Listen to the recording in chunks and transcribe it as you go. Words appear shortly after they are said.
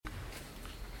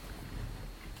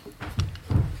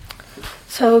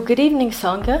So, good evening,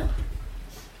 Sangha.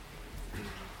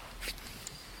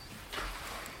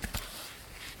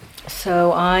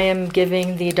 So, I am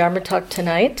giving the Dharma talk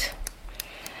tonight,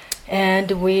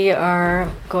 and we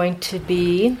are going to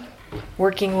be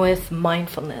working with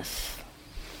mindfulness.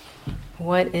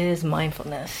 What is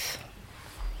mindfulness?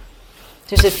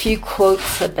 There's a few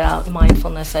quotes about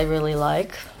mindfulness I really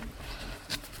like.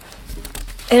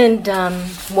 And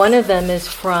one of them is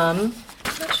from...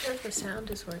 I'm not sure if the sound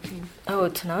is working. Oh,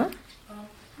 it's not?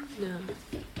 No.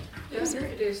 Yes,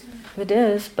 it is. It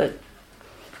is, but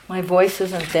my voice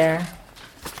isn't there.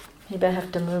 Maybe I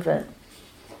have to move it.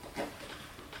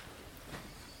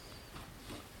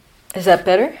 Is that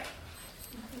better?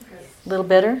 A little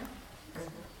better?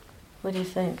 What do you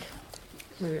think?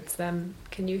 Maybe it's them.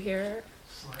 Can you hear it?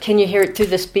 Can you hear it through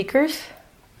the speakers?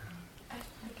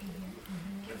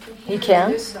 You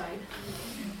can? This side.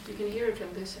 You can hear it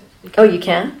from this side. Oh, you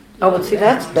can? Oh, well, see,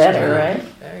 that's better, right?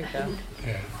 There you go.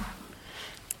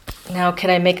 Now,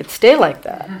 can I make it stay like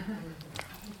that?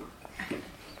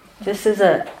 This is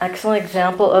an excellent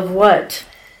example of what?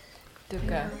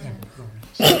 Dukkha.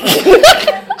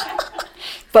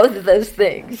 Both of those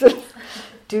things.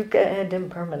 Dukkha and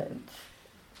impermanence.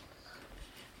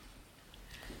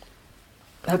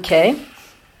 Okay.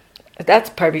 That's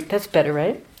better,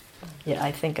 right? Yeah,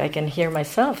 I think I can hear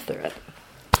myself through it.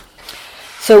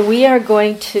 So I'm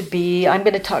going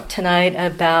to talk tonight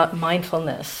about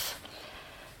mindfulness.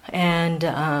 And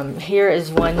here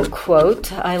is one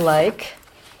quote I like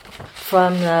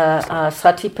from the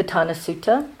Satipatthana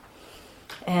Sutta.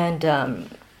 And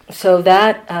so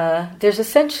that there's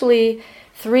essentially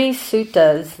 3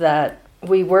 suttas that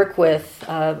we work with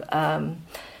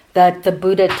that the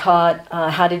Buddha taught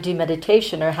how to do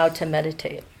meditation or how to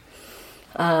meditate.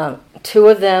 2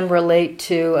 of them relate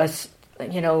to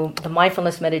the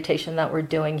mindfulness meditation that we're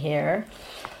doing here,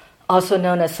 also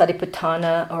known as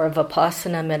Satipatthana or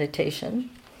Vipassana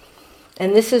meditation.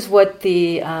 And this is what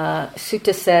the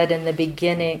sutta said in the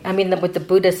beginning, what the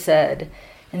Buddha said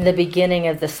in the beginning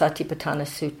of the Satipatthana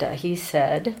Sutta. He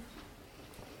said,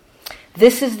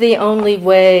 "This is the only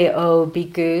way, O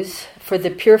bhikkhus, for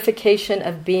the purification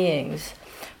of beings,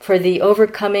 for the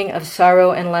overcoming of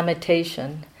sorrow and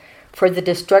lamentation, for the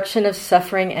destruction of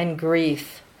suffering and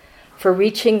grief, for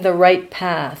reaching the right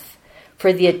path,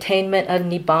 for the attainment of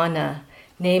nibbana,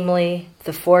 namely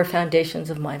the 4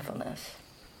 foundations of mindfulness."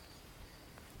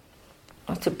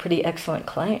 That's a pretty excellent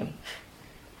claim.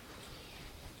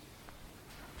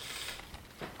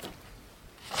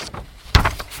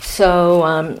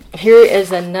 So here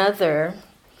is another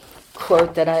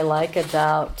quote that I like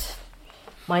about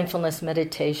mindfulness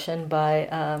meditation by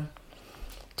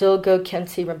Dilgo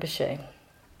Khyentse Rinpoche.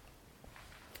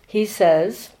 He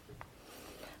says,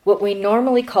 "What we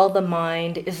normally call the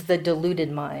mind is the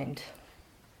deluded mind,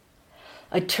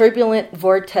 a turbulent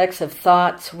vortex of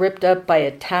thoughts ripped up by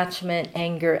attachment,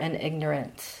 anger, and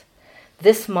ignorance.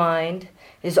 This mind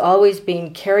is always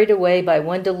being carried away by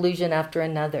one delusion after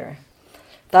another.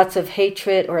 Thoughts of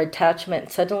hatred or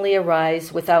attachment suddenly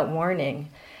arise without warning,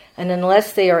 and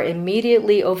unless they are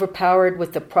immediately overpowered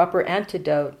with the proper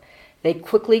antidote, they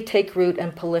quickly take root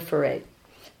and proliferate,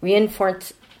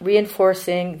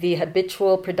 reinforcing the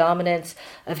habitual predominance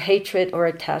of hatred or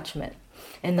attachment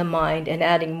in the mind and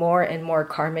adding more and more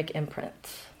karmic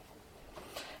imprints."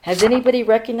 Has anybody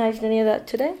recognized any of that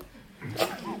today?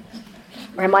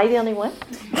 Or am I the only one?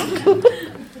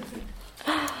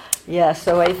 Yeah,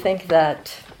 so I think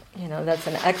that, that's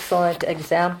an excellent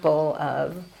example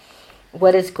of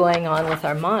what is going on with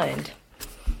our mind.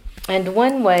 And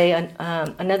one way,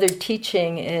 another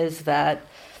teaching is that,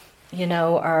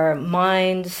 our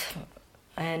minds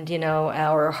and,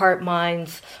 our heart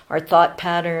minds, our thought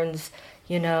patterns,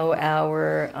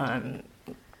 our,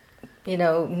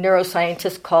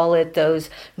 neuroscientists call it those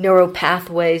neural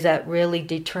pathways that really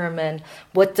determine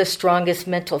what the strongest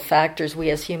mental factors we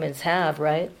as humans have,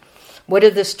 right? What are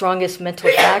the strongest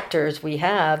mental factors we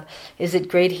have? Is it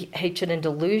great hatred and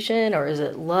delusion, or is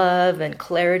it love and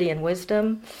clarity and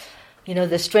wisdom?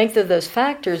 The strength of those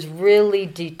factors really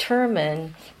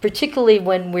determine, particularly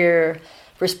when we're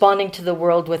responding to the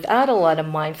world without a lot of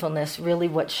mindfulness, really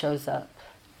what shows up.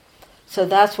 So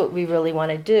that's what we really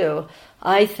want to do.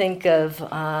 I think of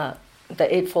the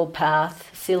Eightfold Path,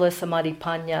 Sila, Samadhi,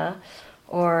 Panya,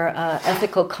 or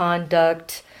ethical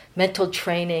conduct, mental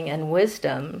training, and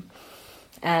wisdom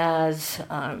as,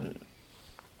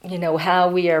 how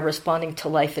we are responding to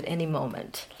life at any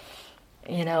moment.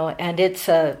 And it's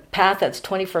a path that's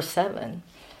 24/7.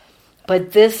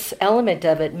 But this element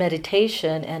of it,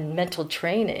 meditation and mental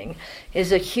training,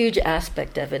 is a huge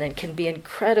aspect of it and can be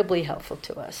incredibly helpful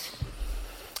to us.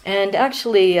 And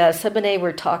actually, Seb and I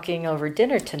were talking over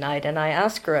dinner tonight, and I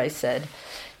asked her, I said,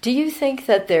 do you think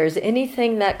that there's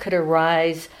anything that could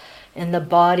arise in the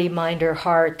body, mind, or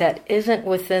heart that isn't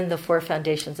within the 4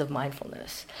 foundations of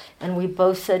mindfulness? And we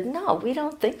both said, no, we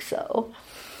don't think so.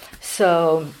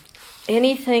 So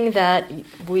anything that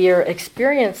we are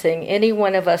experiencing, any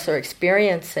one of us are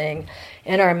experiencing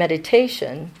in our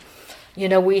meditation,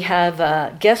 we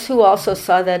have, guess who also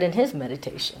saw that in his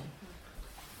meditation?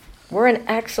 We're in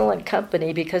excellent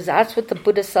company because that's what the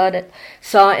Buddha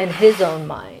saw in his own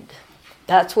mind.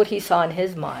 That's what he saw in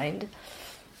his mind.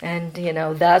 And,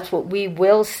 that's what we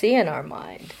will see in our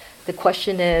mind. The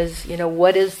question is,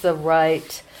 what is the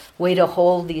right way to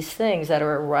hold these things that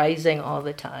are arising all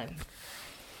the time?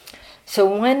 So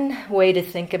one way to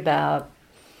think about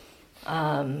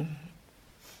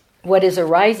what is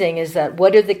arising is that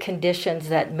what are the conditions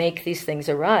that make these things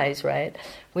arise, right?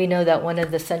 We know that one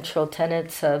of the central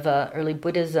tenets of early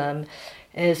Buddhism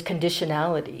is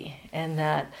conditionality, and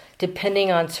that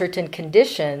depending on certain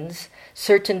conditions,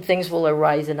 certain things will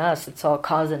arise in us. It's all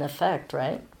cause and effect,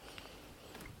 right?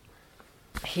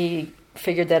 He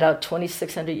figured that out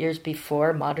 2,600 years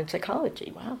before modern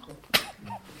psychology. Wow.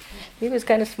 He was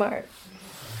kind of smart.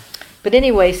 But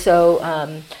anyway,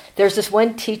 so there's this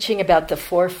one teaching about the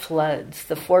 4 floods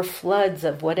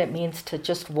of what it means to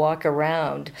just walk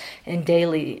around in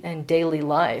daily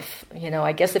life.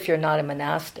 I guess if you're not a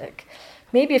monastic.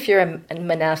 Maybe if you're a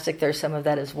monastic, there's some of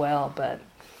that as well. But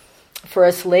for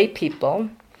us lay people,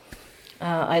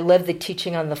 I love the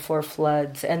teaching on the 4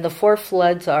 floods. And the 4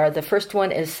 floods are, the first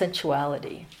one is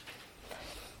sensuality.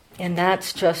 And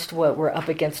that's just what we're up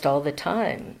against all the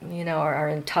time. Our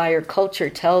entire culture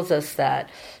tells us that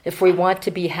if we want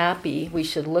to be happy, we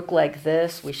should look like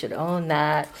this, we should own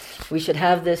that, we should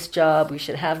have this job, we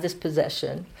should have this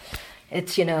possession.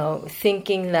 It's,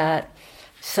 thinking that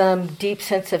some deep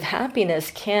sense of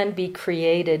happiness can be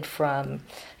created from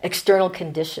external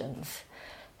conditions.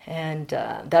 And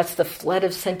that's the flood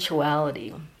of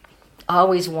sensuality,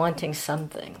 always wanting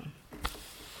something.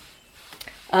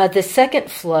 The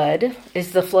second flood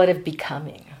is the flood of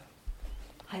becoming.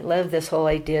 I love this whole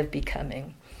idea of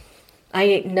becoming.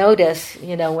 I notice,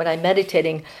 when I'm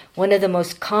meditating, one of the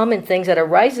most common things that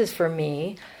arises for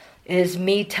me is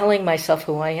me telling myself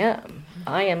who I am.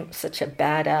 I am such a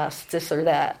badass, this or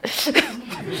that.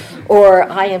 Or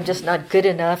I am just not good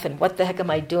enough, and what the heck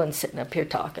am I doing sitting up here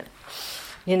talking?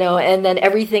 And then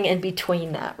everything in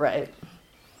between that, right?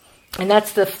 And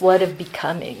that's the flood of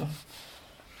becoming.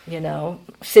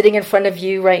 Sitting in front of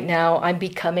you right now, I'm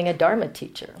becoming a Dharma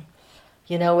teacher.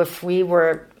 If we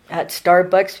were at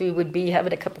Starbucks, we would be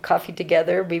having a cup of coffee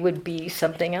together, we would be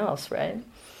something else, right?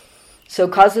 So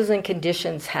causes and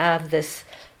conditions have this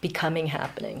becoming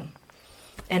happening.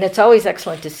 And it's always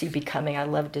excellent to see becoming. I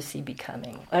love to see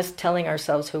becoming. Us telling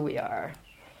ourselves who we are.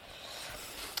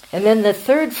 And then the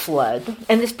third flood,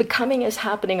 and this becoming is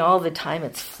happening all the time.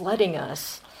 It's flooding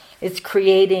us. It's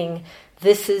creating,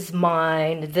 this is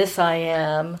mine, this I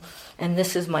am, and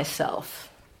this is myself.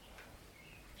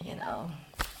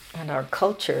 And our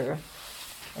culture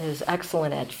is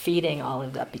excellent at feeding all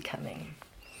of that becoming.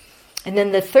 And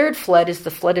then the third flood is the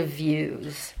flood of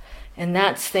views. And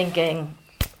that's thinking,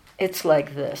 it's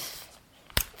like this.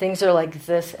 Things are like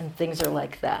this and things are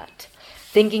like that.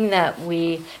 Thinking that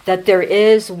there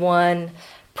is one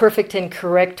perfect and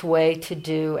correct way to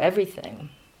do everything.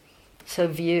 So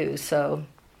views. So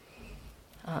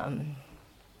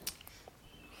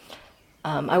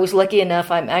I was lucky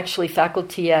enough, I'm actually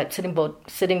faculty at Sitting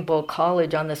Bull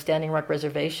College on the Standing Rock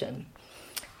Reservation.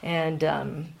 And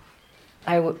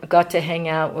I got to hang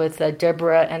out with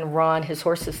Deborah and Ron, his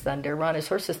Horse's Thunder. Ron, his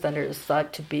Horse's Thunder is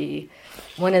thought to be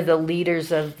one of the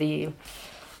leaders of the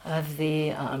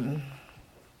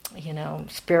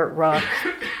spirit rock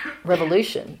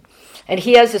revolution. And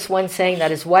he has this one saying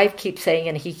that his wife keeps saying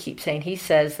and he keeps saying. He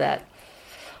says that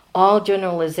all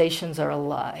generalizations are a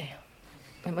lie.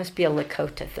 It must be a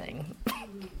Lakota thing.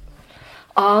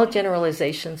 All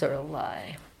generalizations are a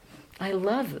lie. I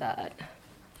love that.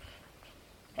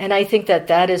 And I think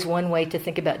that is one way to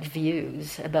think about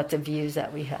views, about the views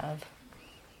that we have.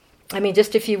 I mean,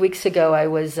 just a few weeks ago, I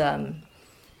was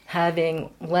having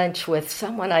lunch with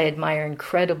someone I admire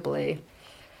incredibly,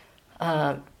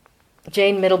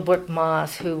 Jane Middlebrook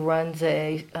Moss, who runs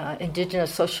a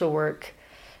Indigenous social work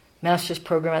master's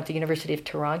program at the University of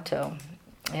Toronto.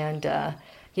 And,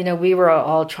 we were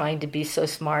all trying to be so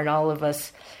smart. All of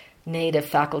us Native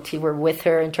faculty were with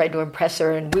her and tried to impress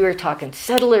her. And we were talking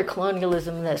settler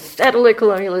colonialism this, settler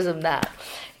colonialism that.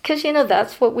 Because,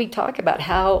 that's what we talk about,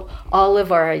 how all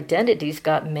of our identities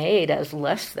got made as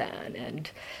less than. And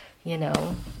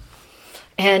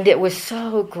And it was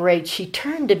so great. She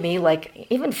turned to me, like,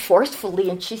 even forcefully,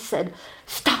 and she said,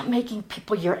 "Stop making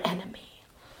people your enemy."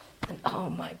 And oh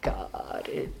my God,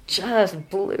 it just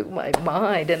blew my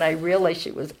mind. And I realized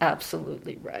she was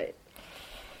absolutely right.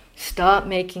 Stop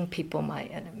making people my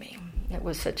enemy. It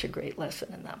was such a great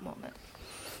lesson in that moment.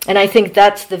 And I think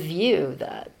that's the view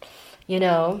that,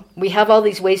 we have all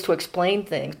these ways to explain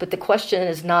things, but the question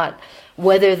is not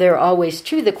whether they're always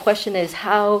true. The question is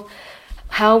how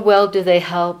well do they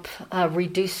help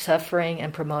reduce suffering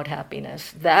and promote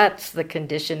happiness? That's the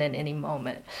condition in any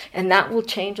moment. And that will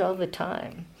change all the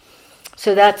time.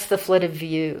 So that's the flood of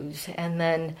views. And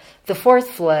then the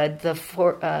fourth flood, the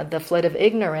flood of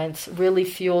ignorance, really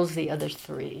fuels the other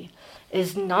three,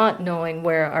 is not knowing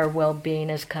where our well-being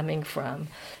is coming from,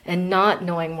 and not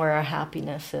knowing where our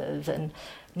happiness is, and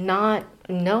not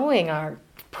knowing our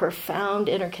profound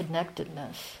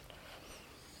interconnectedness.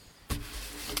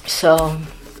 So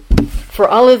for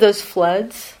all of those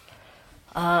floods,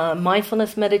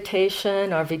 mindfulness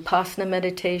meditation or vipassana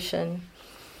meditation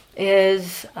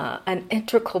is an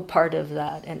integral part of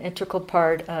that, an integral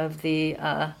part of the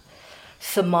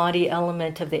samadhi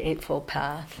element of the Eightfold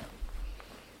Path.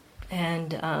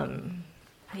 And,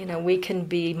 we can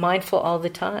be mindful all the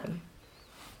time.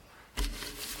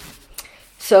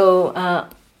 So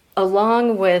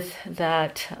along with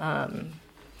that,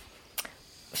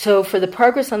 so for the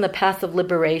progress on the path of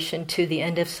liberation to the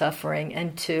end of suffering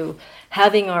and to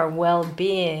having our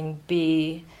well-being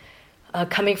be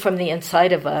coming from the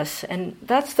inside of us, and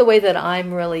that's the way that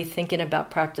I'm really thinking about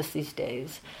practice these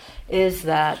days, is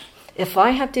that if I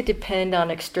have to depend on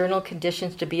external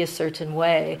conditions to be a certain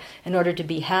way in order to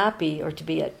be happy or to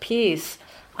be at peace,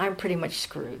 I'm pretty much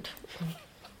screwed.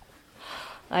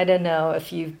 I don't know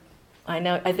if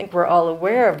I think we're all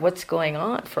aware of what's going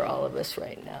on for all of us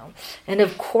right now. And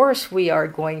of course we are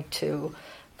going to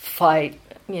fight,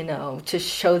 to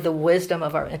show the wisdom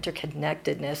of our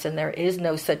interconnectedness, and there is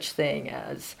no such thing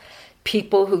as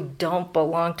people who don't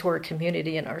belong to our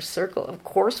community and our circle. Of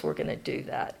course we're going to do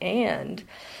that. And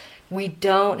we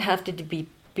don't have to be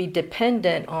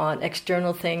dependent on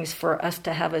external things for us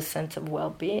to have a sense of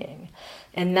well-being.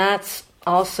 And that's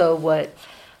also what,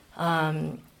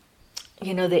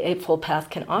 the Eightfold Path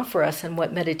can offer us, and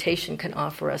what meditation can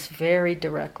offer us very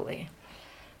directly.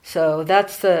 So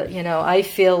that's I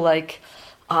feel like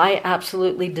I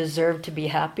absolutely deserve to be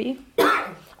happy.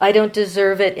 I don't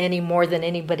deserve it any more than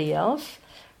anybody else,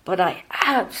 but I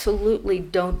absolutely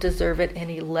don't deserve it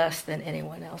any less than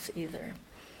anyone else either.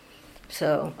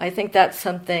 So I think that's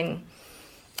something,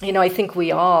 I think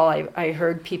we all, I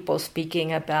heard people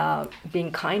speaking about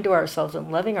being kind to ourselves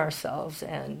and loving ourselves,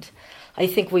 and I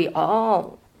think we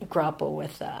all grapple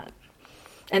with that.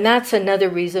 And that's another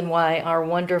reason why our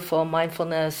wonderful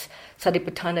mindfulness,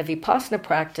 satipatthana, vipassana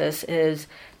practice is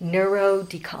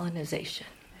neuro-decolonization.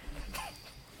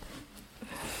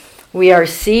 We are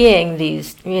seeing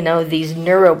these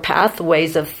neuro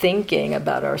pathways of thinking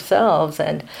about ourselves,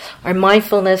 and our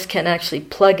mindfulness can actually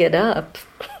plug it up.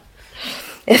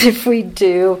 And if we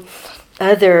do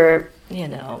other,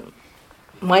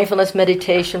 mindfulness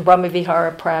meditation,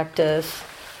 Brahmavihara practice,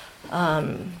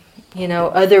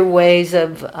 other ways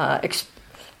of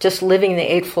just living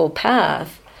the Eightfold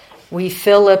Path, we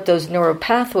fill up those neural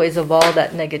pathways of all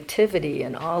that negativity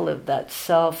and all of that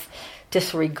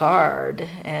self-disregard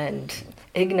and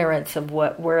ignorance of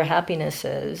where happiness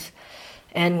is,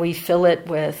 and we fill it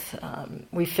with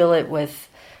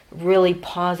really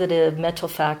positive mental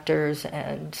factors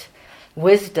and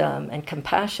wisdom and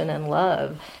compassion and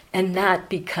love, and that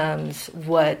becomes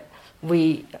what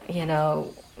we,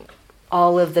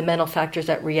 all of the mental factors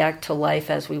that react to life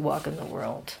as we walk in the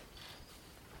world.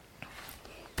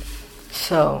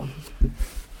 So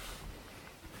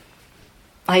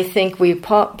I think we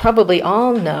probably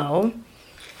all know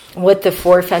what the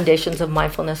four foundations of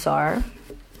mindfulness are.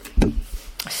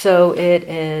 So it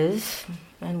is,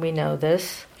 and we know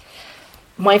this,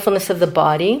 mindfulness of the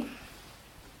body.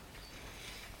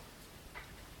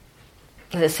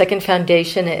 The second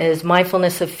foundation is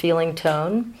mindfulness of feeling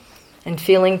tone. And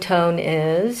feeling tone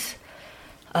is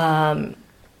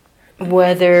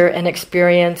whether an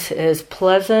experience is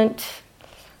pleasant,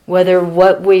 whether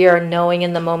what we are knowing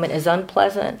in the moment is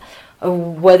unpleasant, or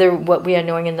whether what we are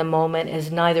knowing in the moment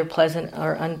is neither pleasant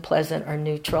or unpleasant or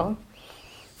neutral.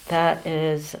 That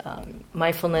is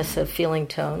mindfulness of feeling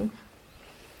tone.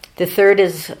 The third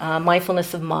is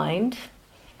mindfulness of mind,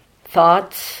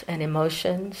 thoughts and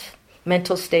emotions,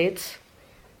 mental states.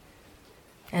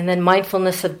 And then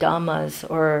mindfulness of dhammas,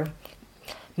 or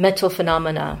mental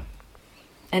phenomena.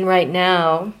 And right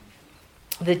now,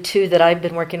 the two that I've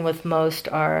been working with most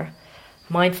are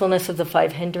mindfulness of the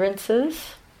 5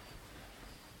 hindrances,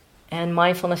 and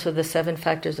mindfulness of the 7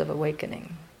 factors of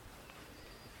awakening.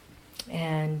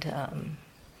 And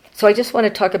so I just want to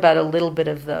talk about a little bit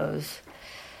of those.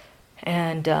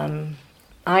 And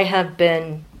I have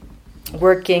been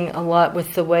working a lot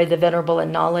with the way the Venerable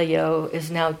Analayo is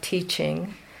now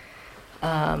teaching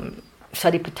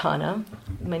Satipatthana.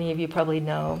 Many of you probably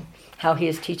know how he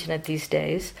is teaching it these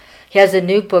days. He has a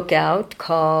new book out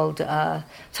called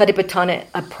Satipatthana,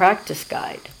 A Practice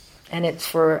Guide. And it's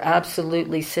for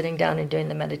absolutely sitting down and doing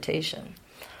the meditation.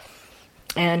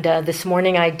 And this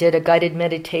morning I did a guided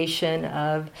meditation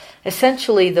of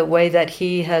essentially the way that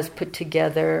he has put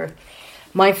together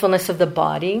mindfulness of the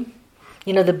body.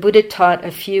 You know, the Buddha taught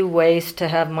a few ways to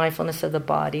have mindfulness of the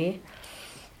body.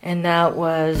 And that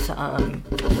was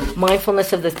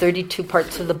mindfulness of the 32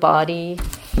 parts of the body,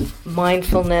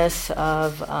 mindfulness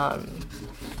of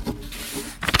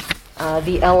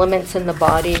the elements in the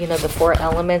body, you know, the 4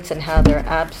 elements and how they're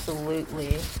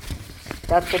absolutely,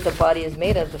 that's what the body is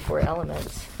made of, the 4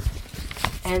 elements.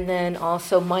 And then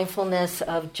also mindfulness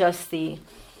of just the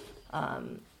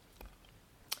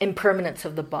impermanence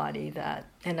of the body. That,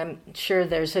 and I'm sure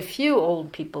there's a few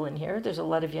old people in here. There's a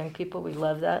lot of young people. We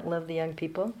love that, love the young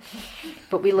people.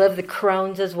 But we love the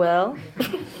crones as well.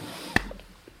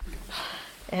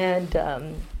 And,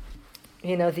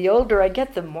 you know, the older I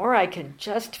get, the more I can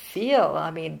just feel,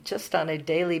 I mean, just on a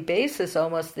daily basis,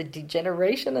 almost the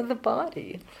degeneration of the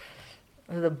body.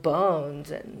 The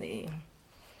bones and the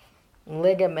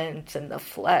ligaments and the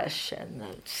flesh and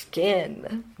the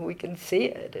skin. We can see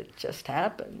it. It just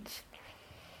happens.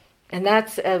 And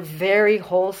that's a very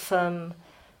wholesome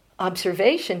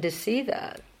observation to see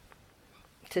that.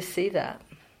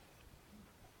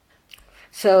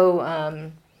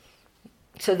 So,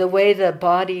 so the way the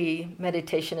body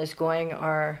meditation is going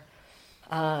are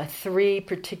 3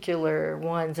 particular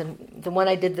ones. And the one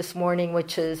I did this morning,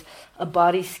 which is a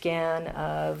body scan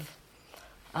of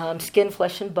skin,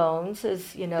 flesh, and bones,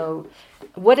 is, you know,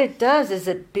 what it does is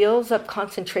it builds up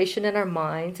concentration in our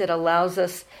minds. It allows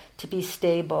us to be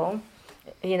stable.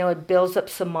 You know, it builds up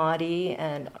samadhi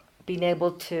and being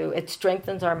able to, it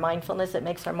strengthens our mindfulness. It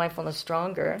makes our mindfulness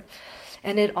stronger.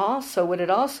 And it also, what it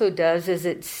also does is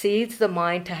it seeds the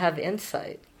mind to have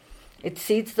insight. It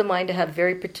seeds the mind to have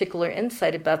very particular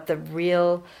insight about the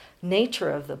real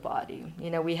nature of the body. You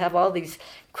know, we have all these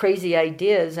crazy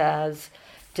ideas, as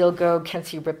Dilgo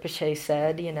Khyentse Rinpoche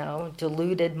said, you know,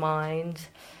 deluded minds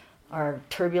are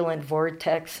turbulent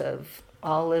vortex of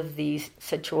all of these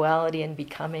sexuality and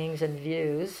becomings and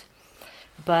views.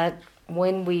 But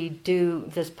when we do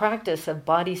this practice of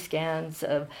body scans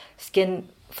of skin,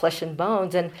 flesh, and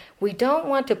bones, and we don't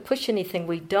want to push anything,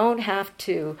 we don't have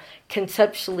to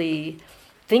conceptually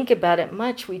think about it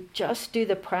much, we just do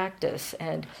the practice.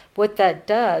 And what that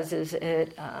does is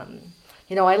it,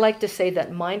 you know, I like to say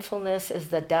that mindfulness is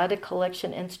the data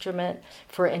collection instrument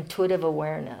for intuitive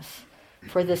awareness,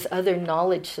 for this other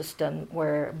knowledge system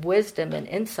where wisdom and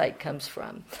insight comes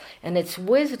from. And it's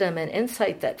wisdom and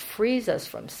insight that frees us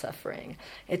from suffering.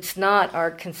 It's not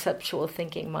our conceptual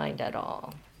thinking mind at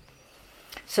all.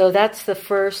 So that's the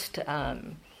first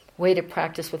way to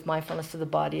practice with mindfulness of the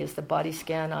body, is the body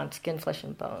scan on skin, flesh,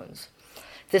 and bones.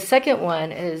 The second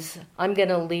one is I'm going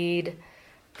to lead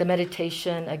the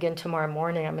meditation again tomorrow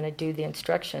morning. I'm going to do the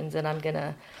instructions, and I'm going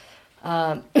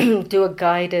to do a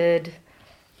guided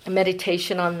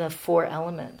meditation on the 4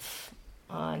 elements,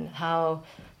 on how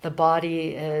the body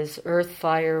is earth,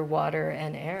 fire, water,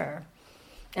 and air.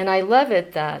 And I love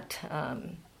it that,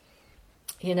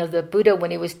 you know, the Buddha, when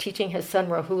he was teaching his son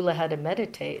Rahula how to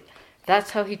meditate,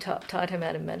 that's how he taught him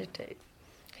how to meditate.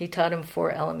 He taught him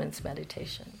 4 elements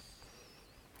meditation.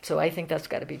 So I think that's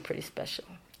got to be pretty special.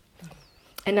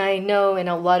 And I know in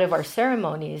a lot of our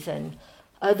ceremonies and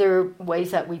other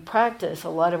ways that we practice, a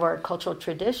lot of our cultural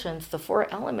traditions, the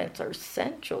 4 elements are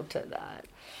central to that.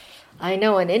 I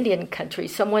know in Indian country,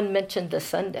 someone mentioned the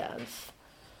sun dance.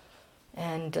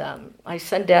 And I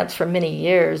sun danced for many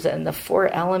years, and the 4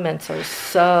 elements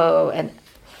are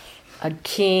a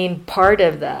keen part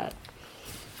of that.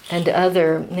 And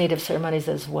other native ceremonies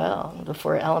as well. The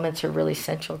 4 elements are really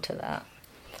central to that.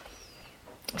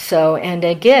 So, and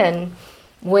again,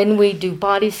 when we do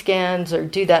body scans or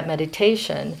do that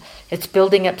meditation, it's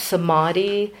building up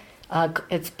samadhi,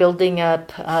 it's building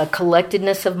up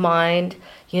collectedness of mind.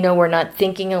 You know, we're not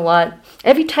thinking a lot.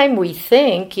 Every time we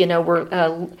think, you know,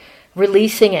 we're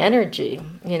releasing energy.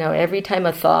 You know, every time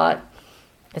a thought,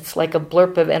 it's like a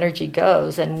blurp of energy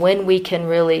goes. And when we can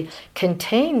really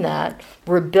contain that,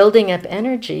 we're building up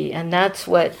energy. And that's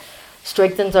what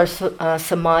strengthens our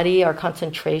samadhi, our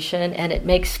concentration, and it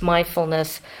makes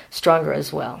mindfulness stronger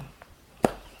as well.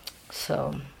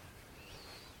 So,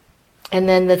 and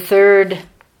then the third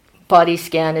body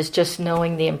scan is just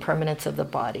knowing the impermanence of the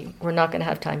body. We're not going to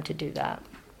have time to do that.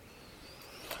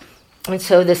 And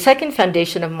so the second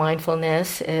foundation of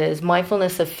mindfulness is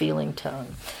mindfulness of feeling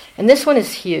tone. And this one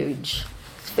is huge.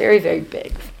 It's very, very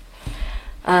big.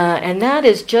 And that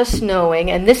is just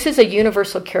knowing, and this is a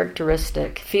universal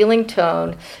characteristic. Feeling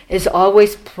tone is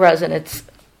always present. It's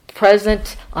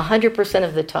present 100%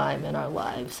 of the time in our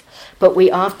lives. But we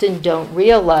often don't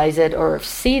realize it or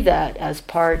see that as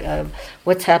part of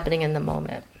what's happening in the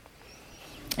moment.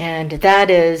 And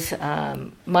that is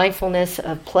mindfulness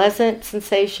of pleasant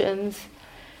sensations.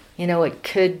 You know, it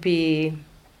could be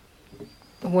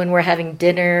when we're having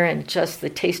dinner and just the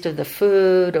taste of the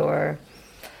food, or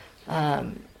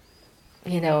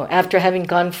you know, after having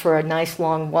gone for a nice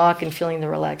long walk and feeling the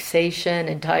relaxation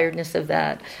and tiredness of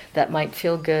that might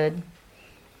feel good.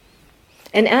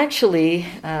 And actually,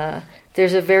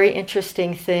 there's a very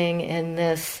interesting thing in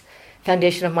this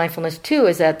foundation of mindfulness too,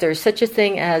 is that there's such a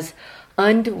thing as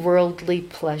unworldly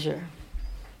pleasure.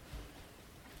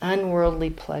 Unworldly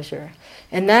pleasure.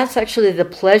 And that's actually the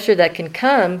pleasure that can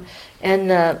come, and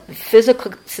the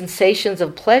physical sensations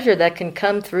of pleasure that can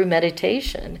come through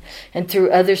meditation and through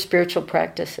other spiritual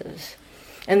practices.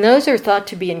 And those are thought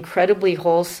to be incredibly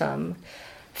wholesome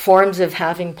forms of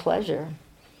having pleasure.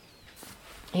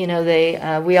 You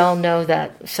know, we all know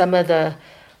that some of the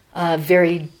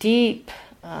very deep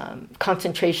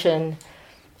concentration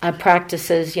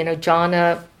practices, you know,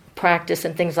 jhana practice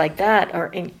and things like that, are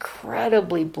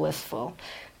incredibly blissful.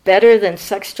 Better than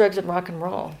sex, drugs, and rock and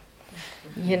roll.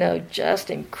 You know, just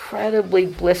incredibly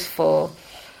blissful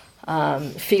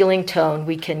feeling tone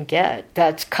we can get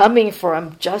that's coming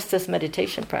from just this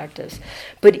meditation practice.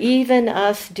 But even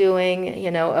us doing,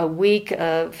 you know, a week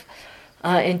of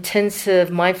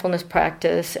intensive mindfulness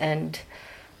practice and,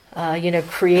 you know,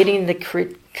 creating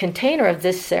the container of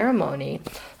this ceremony,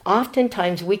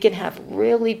 oftentimes we can have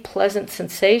really pleasant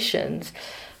sensations,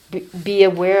 be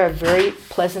aware of very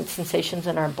pleasant sensations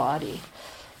in our body.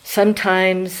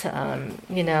 Sometimes,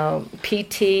 you know,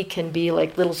 PT can be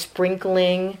like little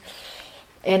sprinkling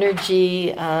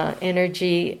energy,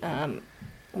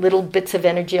 little bits of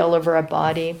energy all over our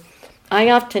body. I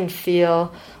often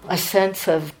feel a sense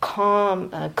of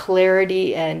calm,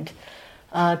 clarity, and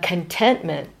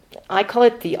contentment. I call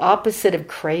it the opposite of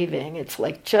craving. It's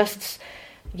like just,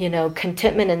 you know,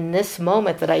 contentment in this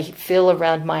moment that I feel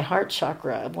around my heart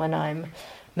chakra when I'm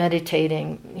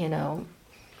meditating, you know.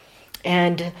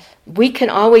 And we can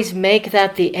always make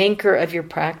that the anchor of your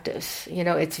practice. You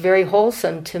know, it's very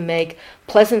wholesome to make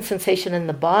pleasant sensation in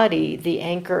the body the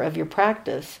anchor of your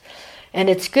practice. And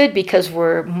it's good because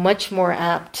we're much more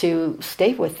apt to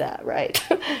stay with that, right?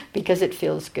 Because it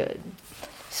feels good.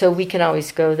 So we can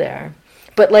always go there.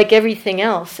 But like everything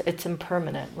else, it's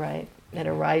impermanent, right? It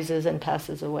arises and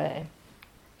passes away.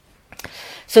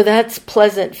 So that's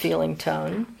pleasant feeling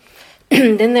tone.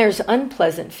 Then there's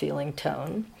unpleasant feeling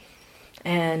tone.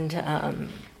 And,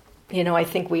 you know, I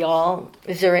think we all...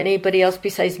 Is there anybody else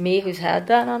besides me who's had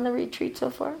that on the retreat so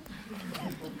far?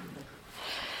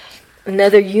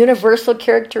 Another universal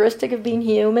characteristic of being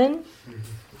human,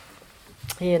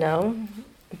 you know,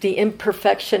 the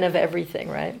imperfection of everything,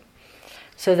 right?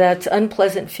 So that's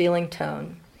unpleasant feeling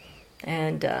tone.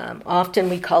 And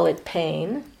often we call it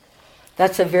pain.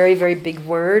 That's a very, very big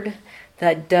word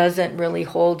that doesn't really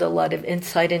hold a lot of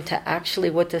insight into actually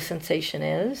what the sensation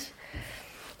is.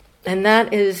 And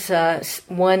that is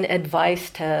one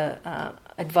advice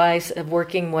of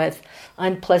working with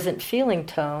unpleasant feeling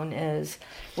tone is,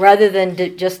 rather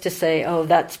than just to say, oh,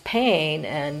 that's pain,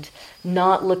 and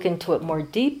not look into it more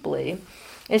deeply,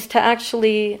 is to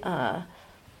actually,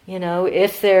 you know,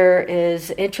 if there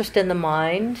is interest in the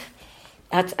mind,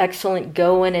 that's excellent.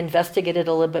 Go and investigate it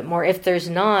a little bit more. If there's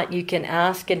not, you can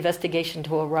ask investigation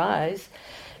to arise.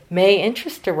 May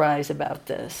interest arise about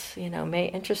this, you know, may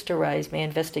interest arise, may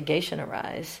investigation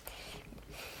arise.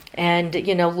 And,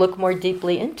 you know, look more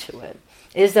deeply into it.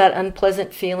 Is that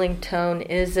unpleasant feeling tone,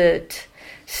 is it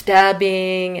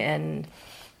stabbing and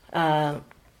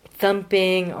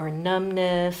thumping or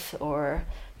numbness, or,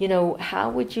 you know, how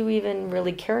would you even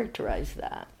really characterize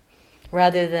that?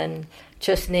 Rather than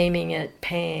just naming it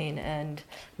pain and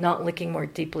not looking more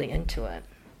deeply into it.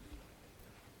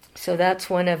 So that's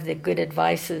one of the good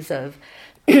advices of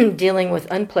dealing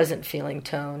with unpleasant feeling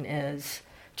tone, is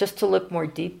just to look more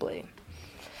deeply.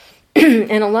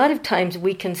 And a lot of times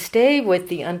we can stay with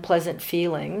the unpleasant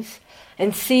feelings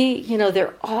and see,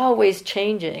 they're always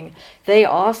changing. They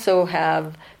also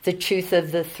have the truth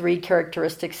of the 3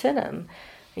 characteristics in them.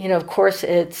 Of course,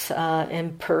 it's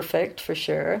imperfect for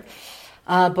sure,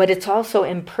 but it's also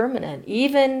impermanent.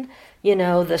 Even,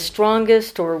 the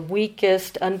strongest or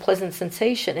weakest unpleasant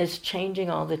sensation is changing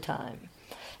all the time.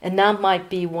 And that might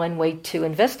be one way to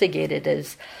investigate it,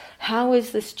 is how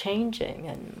is this changing?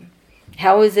 And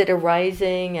how is it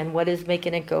arising? And what is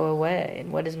making it go away?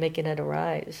 And what is making it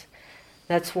arise?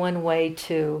 That's one way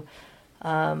to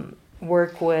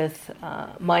work with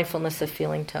mindfulness of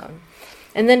feeling tone.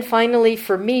 And then finally,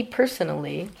 for me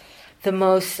personally, the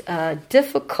most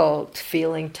difficult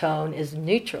feeling tone is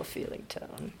neutral feeling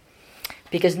tone.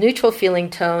 Because neutral feeling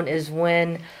tone is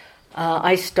when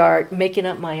I start making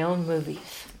up my own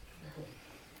movies.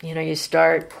 You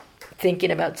start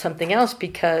thinking about something else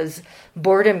because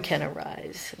boredom can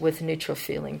arise with neutral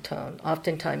feeling tone.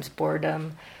 Oftentimes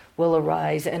boredom will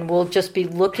arise and we'll just be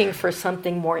looking for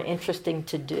something more interesting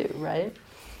to do, right?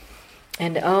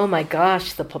 And oh my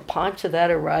gosh, the papancha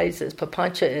that arises.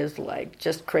 Papancha is like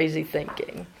just crazy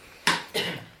thinking.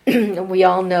 And we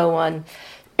all know on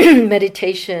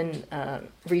meditation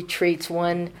retreats,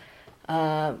 one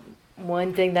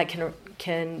thing that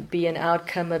can be an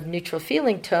outcome of neutral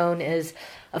feeling tone is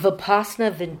of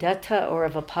vipassana vendetta or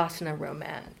of vipassana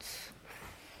romance.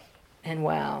 And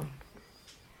wow,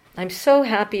 I'm so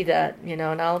happy that,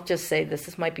 and I'll just say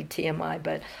this might be TMI,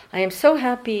 but I am so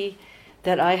happy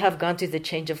that I have gone through the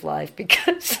change of life,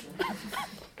 because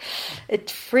it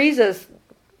frees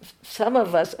some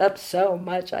of us up so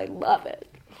much. I love it.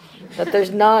 That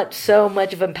there's not so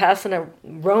much of vipassana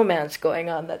romance going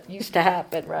on that used to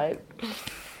happen, right?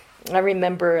 I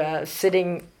remember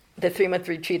sitting the 3-month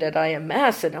retreat at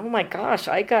IMS, and oh my gosh,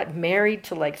 I got married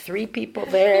to like 3 people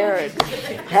there, and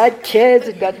had kids,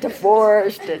 and got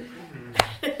divorced, and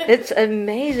it's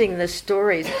amazing, the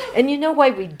stories. And you know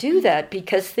why we do that?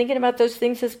 Because thinking about those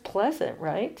things is pleasant,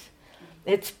 right?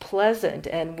 It's pleasant,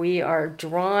 and we are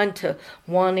drawn to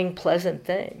wanting pleasant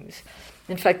things.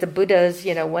 In fact, the Buddha's,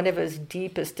 one of his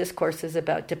deepest discourses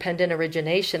about dependent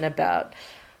origination, about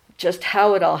just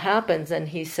how it all happens, and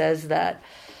he says that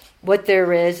what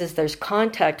there is there's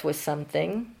contact with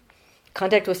something,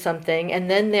 and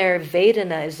then there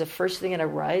Vedana is the first thing that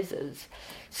arises.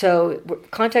 So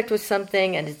contact with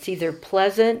something, and it's either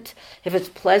pleasant. If it's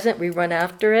pleasant, we run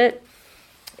after it.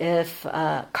 If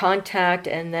contact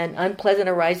and then unpleasant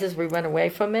arises, we run away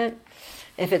from it.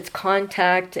 If it's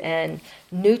contact and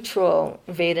neutral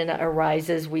Vedana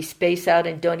arises, we space out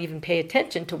and don't even pay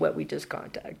attention to what we just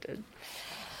contacted.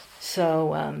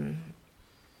 So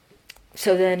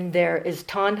then there is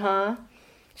tanha,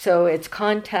 so it's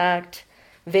contact,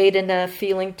 Vedana,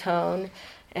 feeling tone,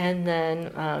 and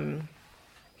then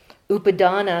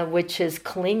upadana, which is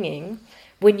clinging.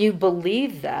 When you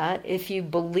believe that, if you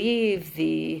believe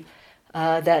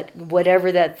that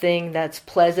whatever that thing that's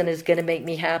pleasant is going to make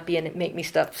me happy and it make me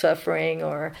stop suffering,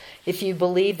 or if you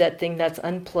believe that thing that's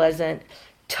unpleasant,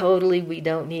 totally we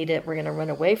don't need it, we're going to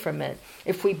run away from it.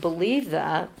 If we believe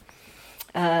that,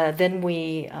 then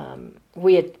we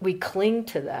cling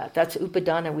to that. That's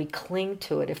upadana. We cling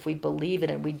to it if we believe it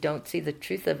and we don't see the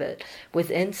truth of it with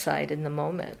insight in the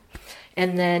moment.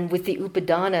 And then with the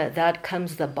upadana, that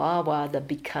comes the bhava, the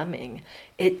becoming.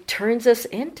 It turns us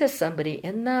into somebody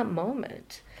in that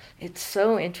moment. It's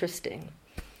so interesting.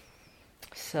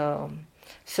 So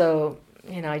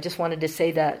I just wanted to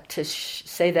say that, to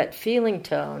say that feeling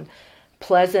tone,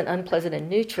 pleasant, unpleasant, and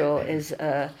neutral, is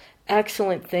a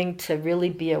excellent thing to really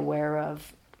be aware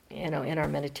of, in our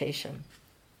meditation.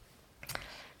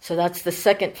 So that's the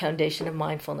second foundation of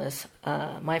mindfulness,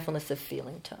 mindfulness of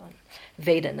feeling tone,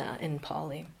 Vedana in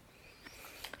Pali.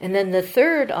 And then the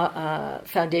third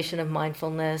foundation of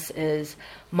mindfulness is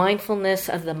mindfulness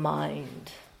of the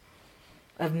mind,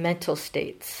 of mental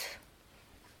states,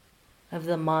 of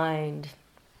the mind.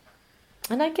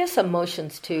 And I guess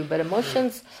emotions too, but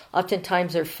emotions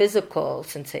oftentimes are physical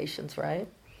sensations, right?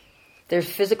 There's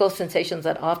physical sensations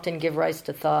that often give rise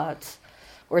to thoughts,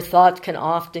 or thoughts can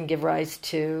often give rise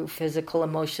to physical,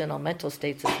 emotional, mental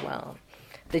states as well.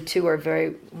 The two are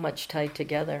very much tied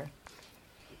together.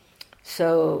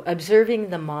 So observing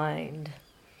the mind,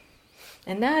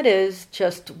 and that is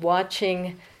just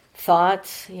watching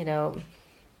thoughts.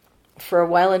 For a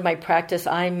while in my practice,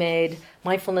 I made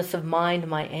mindfulness of mind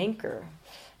my anchor.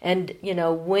 And,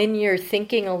 when you're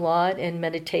thinking a lot in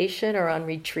meditation or on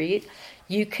retreat,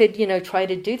 you could, try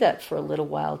to do that for a little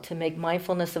while, to make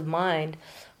mindfulness of mind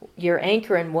your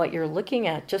anchor in what you're looking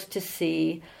at, just to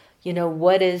see,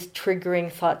 what is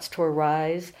triggering thoughts to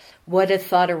arise, what a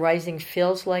thought arising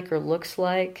feels like or looks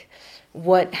like,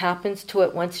 what happens to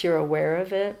it once you're aware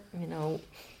of it.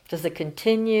 Does it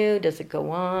continue? Does it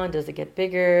go on? Does it get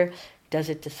bigger? Does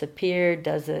it disappear?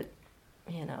 Does it,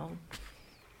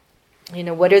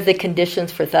 what are the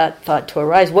conditions for that thought to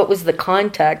arise? What was the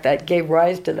contact that gave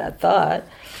rise to that thought?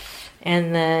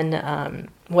 And then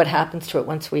what happens to it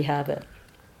once we have it?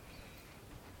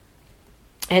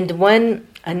 And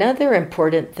another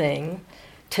important thing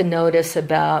to notice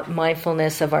about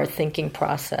mindfulness of our thinking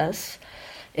process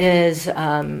is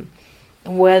how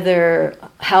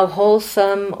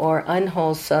wholesome or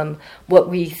unwholesome what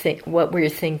we're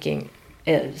thinking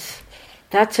is.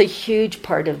 That's a huge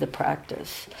part of the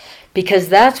practice, because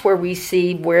that's where we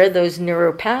see where those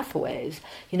neuropathways,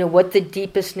 what the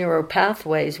deepest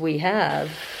neuropathways we have.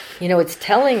 It's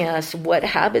telling us what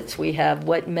habits we have,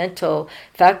 what mental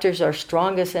factors are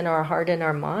strongest in our heart and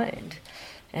our mind.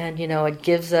 And, it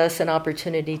gives us an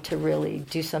opportunity to really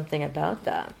do something about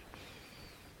that.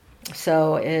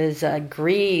 So is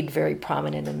greed very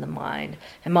prominent in the mind?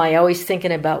 Am I always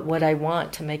thinking about what I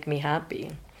want to make me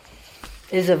happy?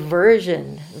 Is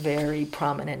aversion very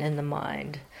prominent in the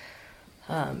mind?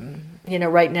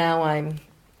 Right now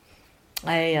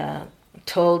I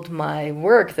told my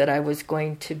work that I was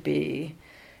going to be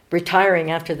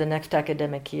retiring after the next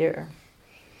academic year.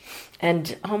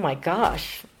 And oh my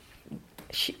gosh,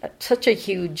 such a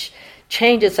huge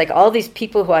change. It's like all these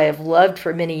people who I have loved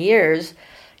for many years,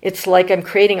 it's like I'm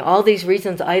creating all these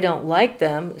reasons I don't like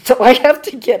them, so I have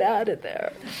to get out of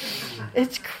there.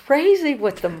 It's crazy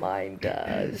what the mind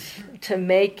does to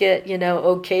make it,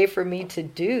 okay for me to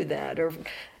do that, or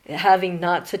having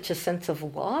not such a sense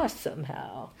of loss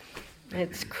somehow.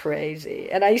 It's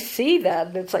crazy. And I see that,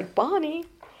 and it's like, Bonnie,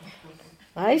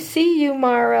 I see you,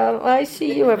 Mara. I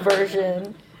see you,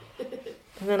 aversion.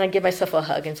 And then I give myself a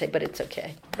hug and say, but it's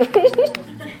okay.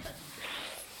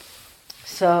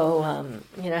 So,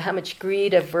 how much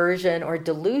greed, aversion, or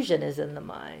delusion is in the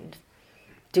mind?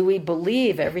 Do we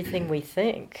believe everything we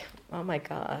think? Oh my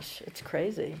gosh, it's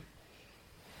crazy.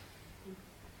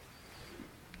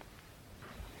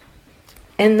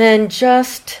 And then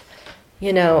just,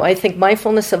 I think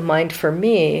mindfulness of mind for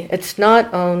me, it's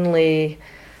not only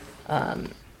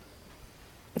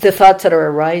the thoughts that are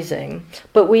arising,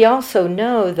 but we also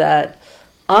know that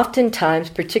oftentimes,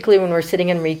 particularly when we're sitting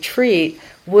in retreat,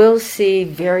 we'll see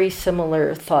very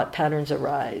similar thought patterns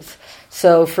arise.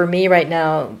 So for me right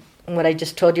now, what I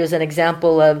just told you is an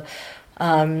example of,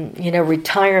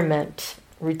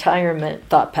 retirement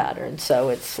thought patterns. So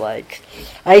it's like,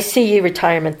 I see you,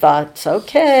 retirement thoughts.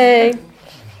 Okay,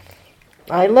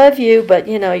 I love you, but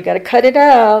you got to cut it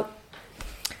out.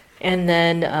 And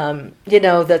then,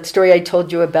 that story I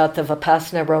told you about the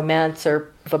Vipassana romance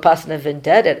or Vipassana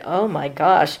vendetta. Oh my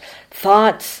gosh,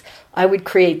 thoughts. I would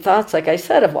create thoughts, like I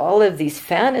said, of all of these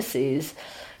fantasies.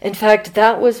 In fact,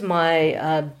 that was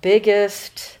my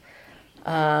biggest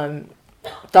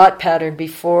thought pattern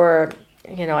before,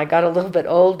 I got a little bit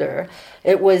older.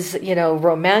 It was,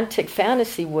 romantic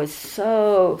fantasy was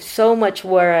so much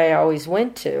where I always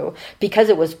went to, because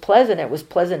it was pleasant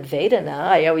Vedana,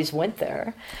 I always went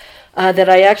there, that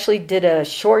I actually did a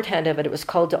shorthand of it. It was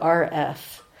called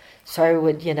RF. So I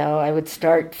would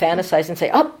start fantasizing and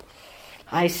say, oh,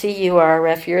 I see you,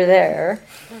 RF, you're there.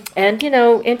 And,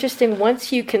 interesting,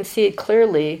 once you can see it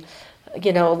clearly,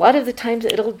 a lot of the times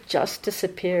it'll just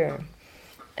disappear.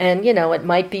 And, it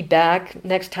might be back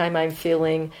next time I'm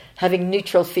having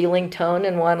neutral feeling tone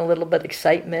and want a little bit of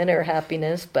excitement or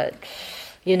happiness. But,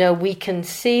 we can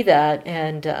see that,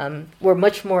 and we're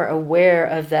much more aware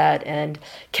of that and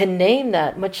can name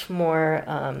that much more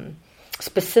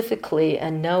specifically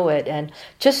and know it. And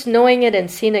just knowing it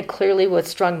and seeing it clearly with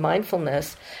strong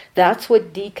mindfulness, that's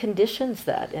what deconditions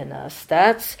that in us.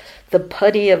 That's the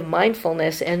putty of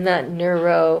mindfulness and that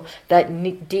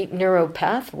deep neuro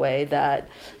pathway that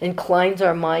inclines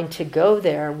our mind to go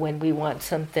there when we want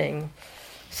something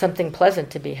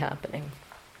pleasant to be happening.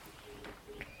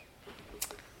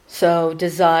 So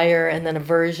desire and then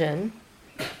aversion,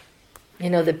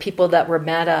 the people that we're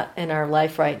mad at in our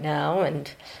life right now,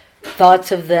 and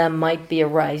thoughts of them might be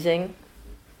arising.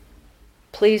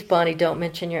 Please, Bonnie, don't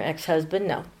mention your ex-husband.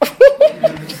 No.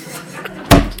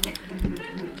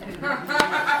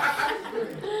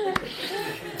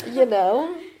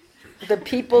 The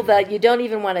people that you don't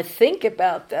even want to think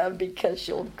about them because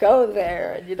you'll go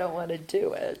there and you don't want to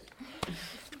do it.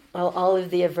 All of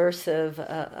the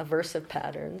aversive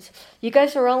patterns. You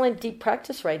guys are all in deep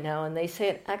practice right now, and they say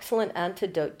an excellent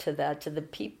antidote to that, to the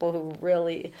people who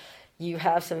really you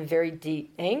have some very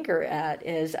deep anger at,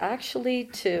 is actually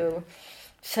to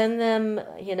Send them,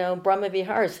 Brahma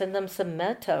Vihara, send them some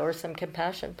metta or some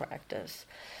compassion practice.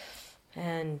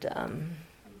 And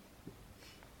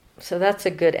so that's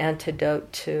a good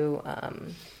antidote to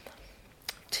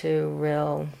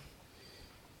real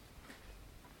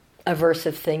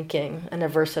aversive thinking and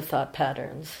aversive thought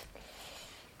patterns.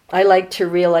 I like to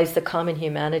realize the common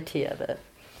humanity of it.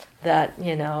 That,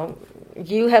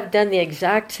 you have done the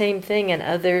exact same thing in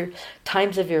other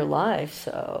times of your life,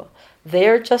 so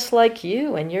they're just like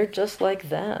you and you're just like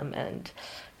them. And,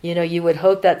 you would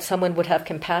hope that someone would have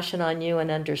compassion on you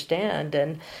and understand.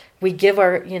 And we give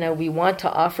we want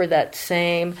to offer that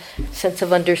same sense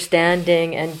of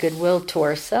understanding and goodwill to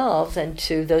ourselves and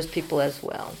to those people as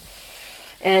well.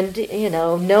 And,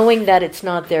 knowing that it's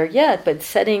not there yet, but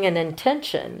setting an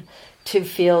intention to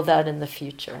feel that in the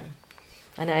future.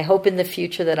 And I hope in the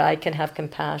future that I can have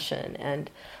compassion and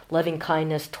loving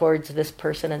kindness towards this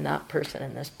person and that person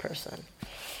and this person.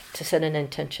 To set an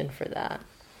intention for that.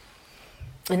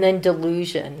 And then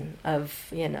delusion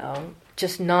of,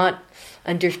 just not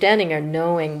understanding or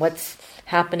knowing what's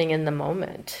happening in the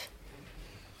moment.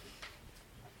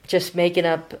 Just making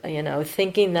up,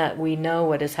 thinking that we know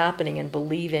what is happening and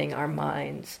believing our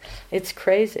minds. It's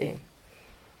crazy.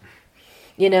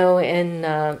 In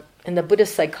the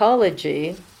Buddhist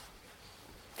psychology,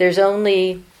 there's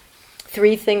only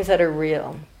 3 things that are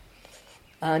real.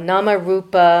 Nama,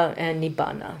 Rupa, and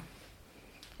Nibbana.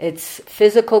 It's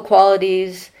physical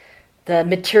qualities, the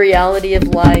materiality of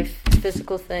life,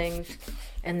 physical things,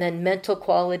 and then mental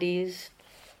qualities,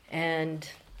 and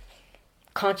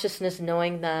consciousness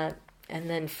knowing that, and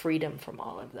then freedom from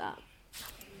all of that.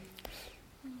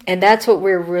 And that's what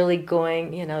we're really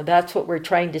that's what we're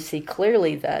trying to see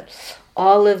clearly, that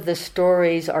all of the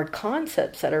stories are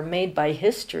concepts that are made by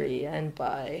history and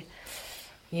by,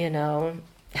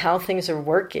 how things are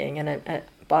working and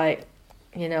by,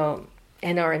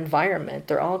 in our environment.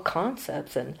 They're all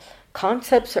concepts, and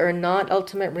concepts are not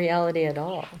ultimate reality at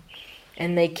all.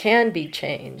 And they can be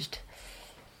changed,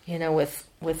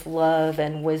 with love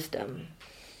and wisdom.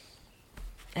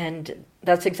 And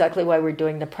that's exactly why we're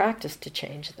doing the practice, to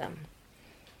change them.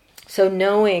 So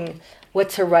knowing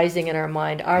what's arising in our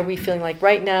mind. Are we feeling like,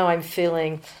 right now I'm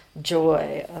feeling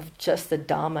joy of just the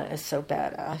Dhamma is so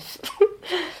badass.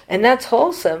 And that's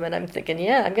wholesome. And I'm thinking,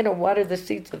 yeah, I'm going to water the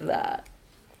seeds of that.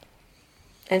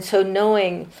 And so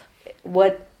knowing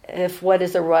what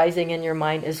is arising in your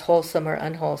mind is wholesome or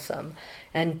unwholesome,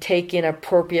 and taking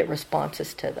appropriate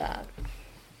responses to that.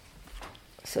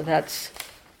 So that's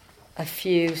a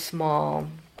few small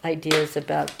ideas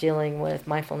about dealing with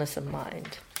mindfulness of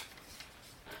mind.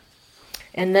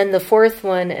 And then the 4th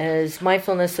one is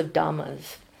mindfulness of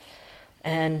Dhammas.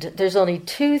 And there's only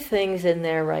 2 things in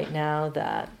there right now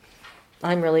that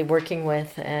I'm really working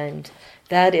with, and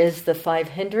that is the 5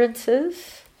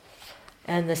 hindrances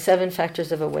and the 7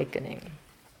 factors of awakening.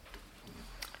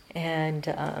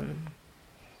 And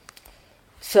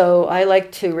so I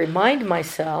like to remind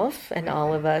myself and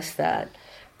all of us that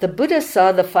the Buddha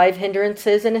saw the 5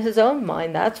 hindrances in his own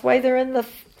mind. That's why they're in the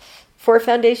 4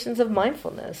 foundations of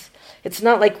mindfulness. It's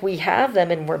not like we have them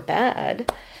and we're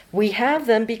bad. We have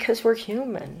them because we're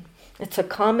human. It's a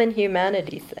common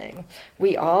humanity thing.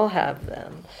 We all have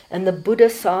them. And the Buddha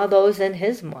saw those in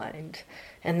his mind.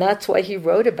 And that's why he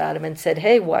wrote about them and said,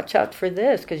 hey, watch out for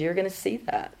this, because you're going to see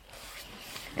that.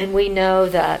 And we know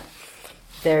that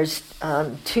there's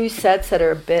 2 sets that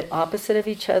are a bit opposite of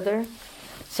each other.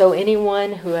 So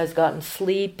anyone who has gotten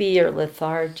sleepy or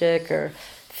lethargic or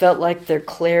felt like their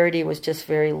clarity was just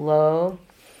very low,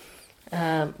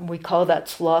 we call that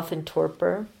sloth and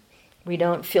torpor. We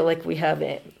don't feel like we have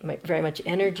very much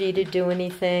energy to do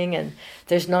anything, and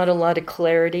there's not a lot of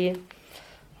clarity.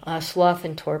 Sloth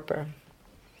and torpor.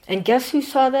 And guess who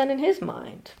saw that in his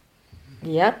mind?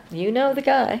 Yep, you know the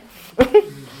guy.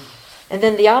 And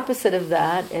then the opposite of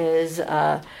that is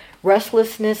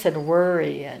restlessness and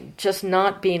worry, and just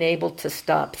not being able to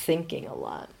stop thinking a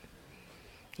lot.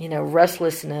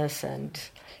 Restlessness and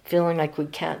feeling like we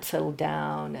can't settle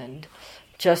down, and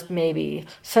just maybe,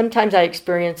 sometimes I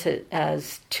experience it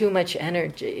as too much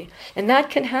energy. And that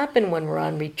can happen when we're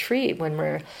on retreat, when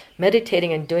we're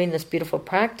meditating and doing this beautiful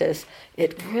practice.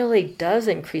 It really does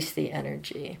increase the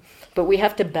energy. But we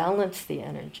have to balance the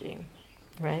energy,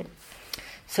 right?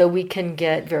 So we can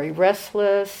get very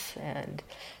restless and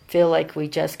feel like we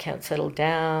just can't settle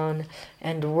down,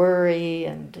 and worry,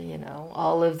 and,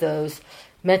 all of those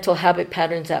mental habit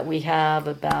patterns that we have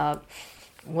about,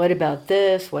 what about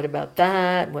this? What about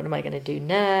that? What am I going to do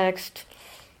next?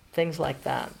 Things like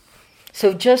that.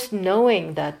 So just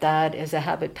knowing that that is a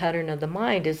habit pattern of the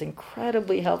mind is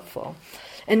incredibly helpful.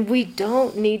 And we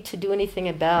don't need to do anything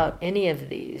about any of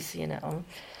these,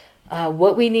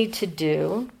 What we need to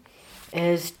do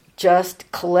is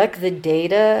just collect the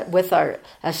data with our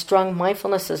as strong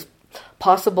mindfulness as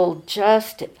possible.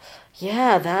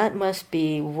 That must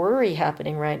be worry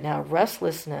happening right now,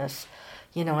 restlessness.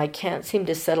 I can't seem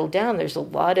to settle down. There's a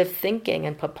lot of thinking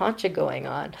and papancha going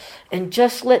on. And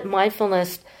just let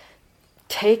mindfulness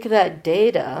take that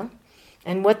data,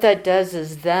 and what that does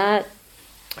is that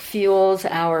fuels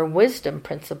our wisdom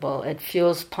principle. It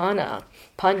fuels panya.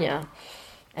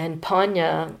 And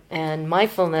panya and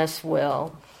mindfulness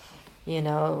will,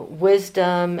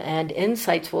 wisdom and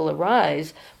insights will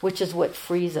arise, which is what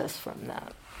frees us from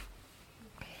that.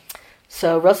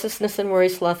 So restlessness and worry,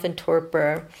 sloth and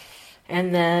torpor.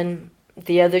 And then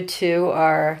the other two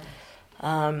are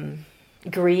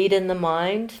greed in the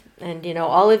mind. And,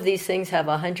 all of these things have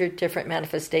 100 different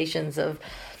manifestations of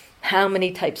how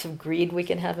many types of greed we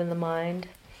can have in the mind.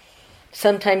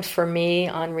 Sometimes for me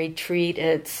on retreat,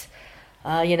 it's,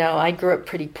 I grew up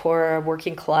pretty poor,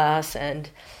 working class, and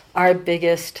our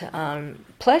biggest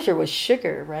pleasure was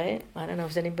sugar, right? I don't know,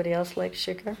 does anybody else like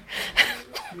sugar?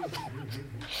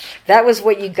 That was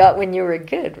what you got when you were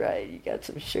good, right? You got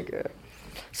some sugar.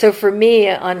 So for me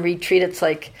on retreat, it's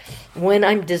like when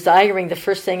I'm desiring, the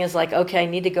first thing is like, okay, I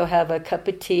need to go have a cup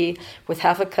of tea with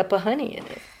half a cup of honey in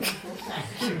it.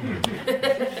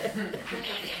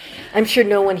 I'm sure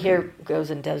no one here goes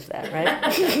and does that,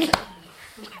 right?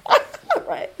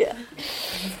 Right, yeah.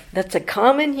 That's a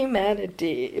common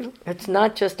humanity. It's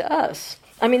not just us.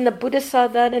 I mean, the Buddha saw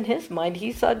that in his mind.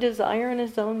 He saw desire in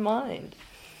his own mind.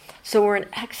 So we're in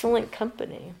excellent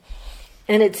company.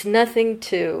 And it's nothing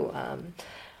to...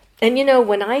 And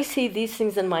when I see these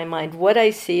things in my mind, what I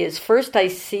see is first I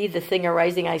see the thing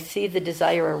arising, I see the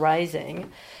desire arising,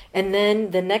 and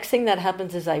then the next thing that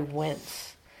happens is I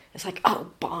wince. It's like, oh,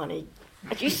 Bonnie,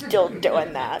 are you still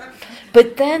doing that?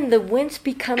 But then the wince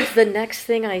becomes the next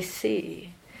thing I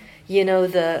see.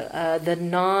 The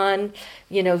non,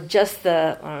 just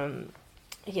the,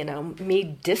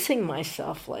 me dissing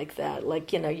myself like that.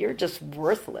 Like, you're just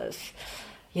worthless.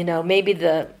 Maybe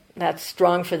that's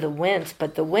strong for the wince,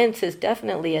 but the wince is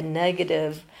definitely a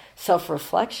negative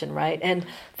self-reflection, right? And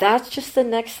that's just the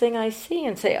next thing I see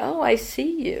and say, oh, I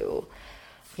see you,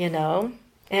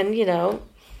 And,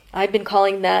 I've been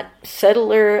calling that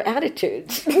settler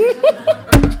attitudes.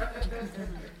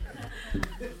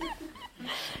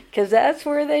 Because that's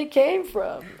where they came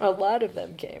from. A lot of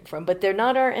them came from, but they're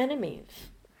not our enemies.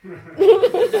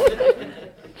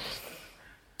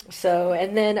 So,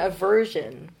 and then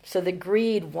aversion. So the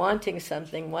greed, wanting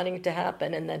something, wanting it to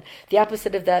happen. And then the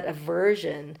opposite of that,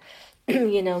 aversion,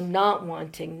 not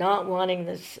wanting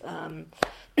this,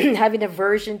 having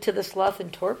aversion to the sloth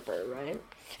and torpor, right?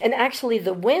 And actually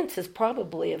the wince is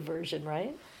probably aversion,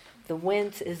 right? The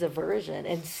wince is aversion.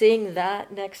 And seeing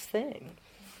that next thing.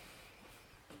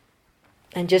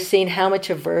 And just seeing how much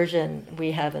aversion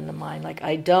we have in the mind. Like,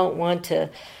 I don't want to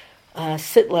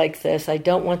sit like this. I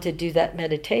don't want to do that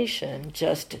meditation.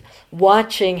 Just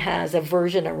watching has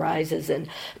aversion arises, and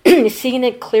seeing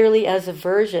it clearly as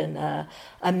aversion, a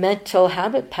mental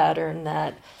habit pattern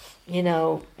that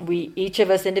we each of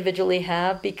us individually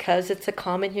have because it's a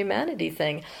common humanity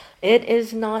thing. It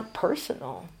is not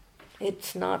personal.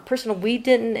 It's not personal. We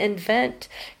didn't invent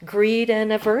greed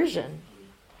and aversion.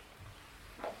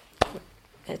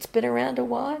 It's been around a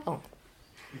while.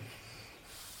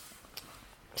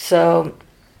 So,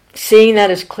 seeing that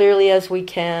as clearly as we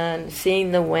can,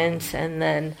 seeing the wince, and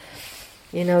then,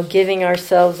 giving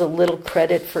ourselves a little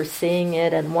credit for seeing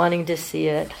it and wanting to see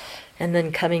it, and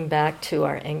then coming back to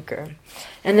our anchor.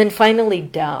 And then finally,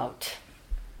 doubt.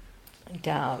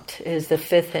 Doubt is the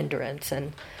fifth hindrance.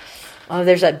 And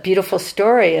there's that beautiful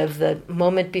story of the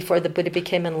moment before the Buddha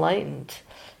became enlightened.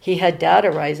 He had doubt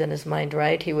arise in his mind,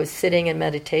 right? He was sitting in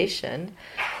meditation,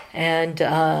 and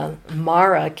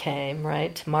Mara came,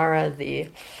 right? Mara, the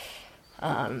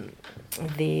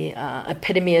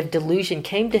epitome of delusion,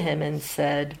 came to him and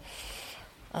said,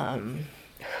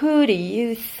 who do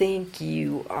you think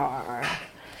you are?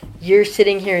 You're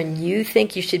sitting here and you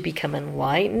think you should become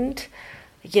enlightened?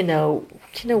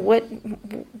 What?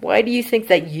 Why do you think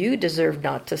that you deserve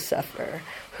not to suffer?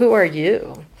 Who are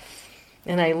you?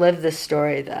 And I love this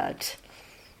story that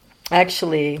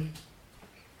actually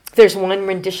there's one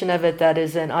rendition of it that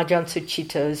is in Ajahn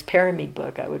Sucitto's Paramita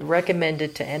book. I would recommend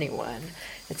it to anyone.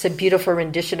 It's a beautiful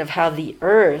rendition of how the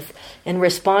earth, in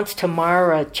response to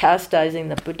Mara chastising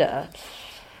the Buddha,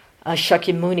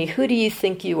 Shakyamuni, who do you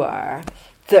think you are?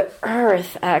 The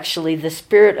earth, actually, the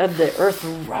spirit of the earth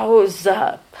rose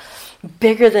up,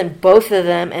 bigger than both of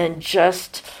them, and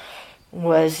just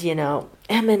was,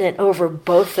 emanate over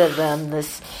both of them,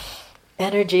 this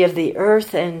energy of the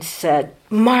earth, and said,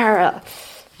 Mara,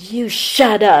 you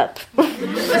shut up.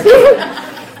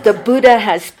 The Buddha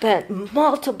has spent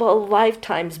multiple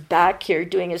lifetimes back here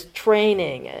doing his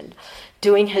training and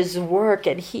doing his work,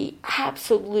 and he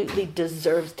absolutely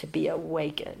deserves to be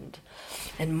awakened.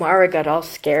 And Mara got all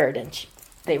scared, and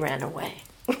they ran away.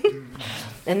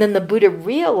 And then the Buddha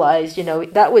realized,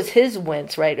 that was his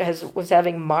wince, right? Was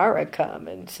having Mara come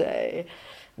and say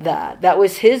that. That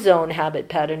was his own habit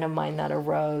pattern of mind that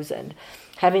arose. And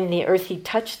having the earth, he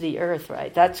touched the earth,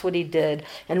 right? That's what he did.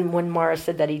 And when Mara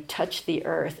said that, he touched the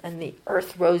earth, and the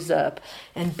earth rose up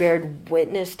and bared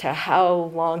witness to how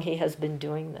long he has been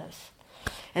doing this.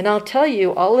 And I'll tell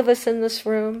you, all of us in this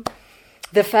room,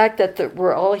 the fact that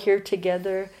we're all here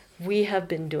together, we have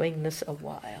been doing this a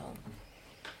while.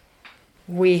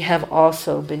 We have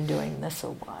also been doing this a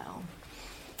while.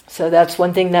 So that's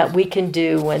one thing that we can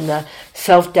do when the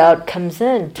self-doubt comes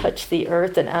in. Touch the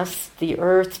earth and ask the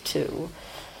earth to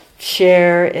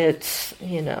share its,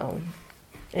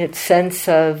 its sense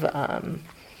of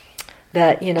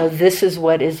that, this is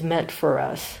what is meant for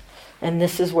us. And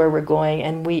this is where we're going.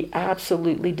 And we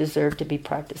absolutely deserve to be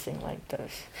practicing like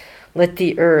this. Let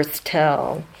the earth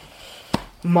tell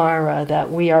Mara that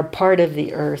we are part of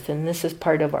the earth, and this is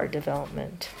part of our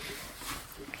development.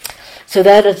 So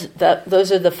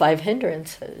those are the 5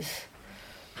 hindrances,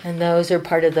 and those are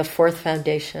part of the 4th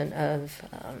foundation of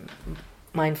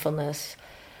mindfulness,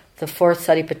 the 4th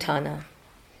satipatthana.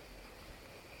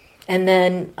 And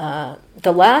then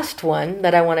the last one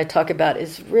that I want to talk about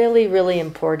is really, really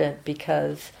important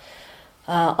because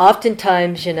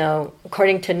oftentimes,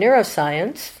 according to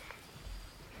neuroscience,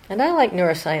 and I like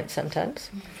neuroscience sometimes.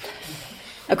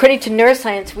 According to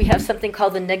neuroscience, we have something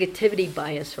called the negativity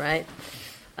bias, right?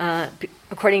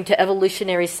 According to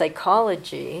evolutionary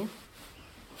psychology,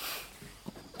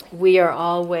 we are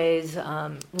always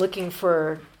looking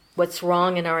for what's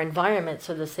wrong in our environment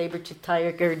so the saber-toothed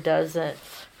tiger doesn't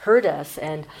hurt us.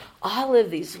 And all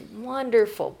of these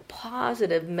wonderful,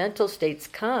 positive mental states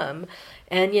come,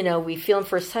 and, we feel them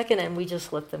for a second and we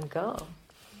just let them go.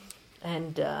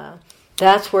 And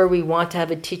that's where we want to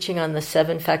have a teaching on the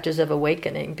 7 factors of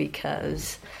awakening,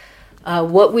 because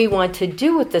what we want to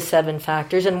do with the 7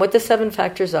 factors, and what the 7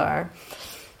 factors are,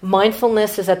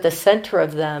 mindfulness is at the center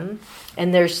of them,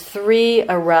 and there's 3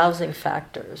 arousing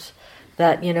factors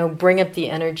that, bring up the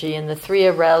energy, and the 3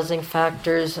 arousing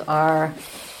factors are,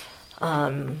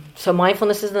 so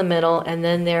mindfulness is in the middle, and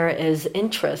then there is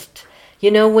interest.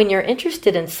 When you're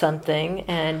interested in something,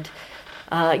 and,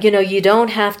 you don't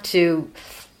have to...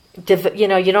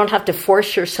 you don't have to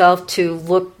force yourself to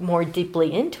look more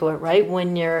deeply into it, right?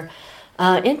 When you're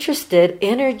interested,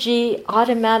 energy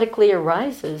automatically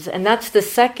arises, and that's the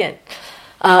second,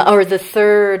 or the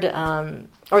third,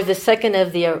 or the second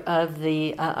of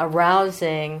the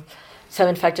arousing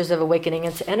 7 factors of awakening.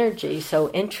 It's energy. So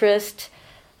interest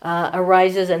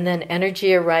arises, and then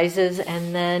energy arises,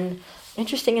 and then,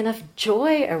 interesting enough,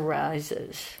 joy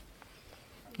arises.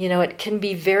 It can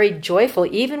be very joyful,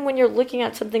 even when you're looking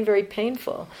at something very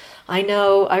painful.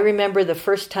 I remember the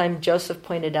first time Joseph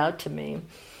pointed out to me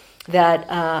that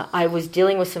I was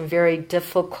dealing with some very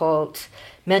difficult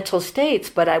mental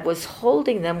states, but I was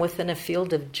holding them within a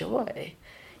field of joy.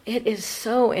 It is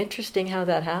so interesting how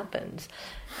that happens.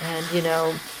 And,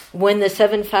 when the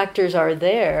 7 factors are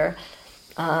there,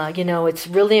 it's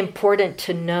really important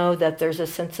to know that there's a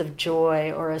sense of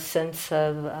joy or a sense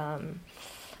of...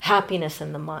 happiness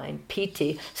in the mind,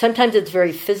 piti. Sometimes it's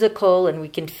very physical, and we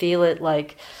can feel it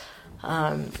like,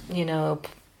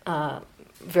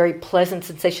 very pleasant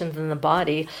sensations in the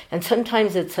body. And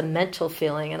sometimes it's a mental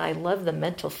feeling, and I love the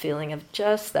mental feeling of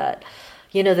just that,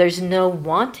 there's no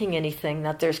wanting anything,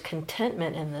 that there's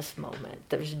contentment in this moment.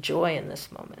 There's joy in this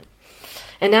moment.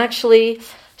 And actually,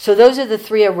 so those are the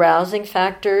 3 arousing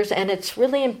factors, and it's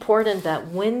really important that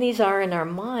when these are in our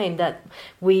mind, that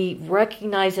we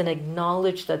recognize and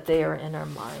acknowledge that they are in our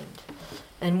mind.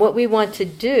 And what we want to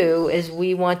do is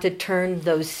we want to turn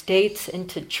those states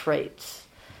into traits,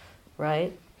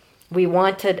 right? We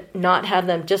want to not have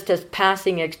them just as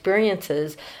passing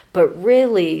experiences, but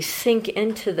really sink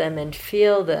into them and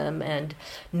feel them and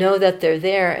know that they're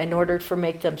there in order to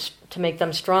make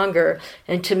them stronger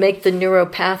and to make the neural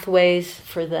pathways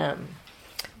for them.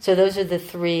 So those are the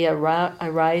 3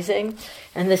 arising,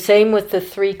 and the same with the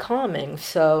 3 calming.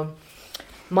 So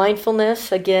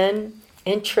mindfulness, again,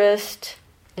 interest,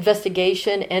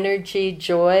 investigation, energy,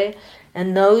 joy,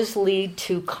 and those lead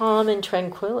to calm and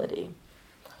tranquility,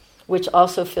 which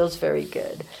also feels very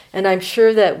good. And I'm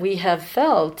sure that we have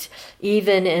felt,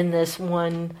 even in this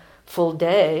one full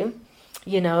day,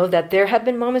 that there have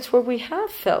been moments where we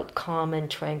have felt calm and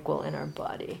tranquil in our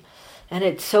body. And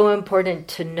it's so important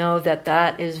to know that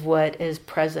that is what is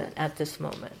present at this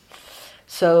moment.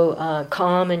 So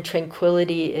calm and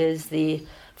tranquility is the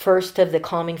first of the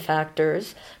calming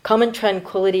factors. Calm and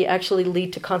tranquility actually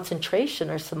lead to concentration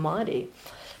or samadhi.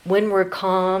 When we're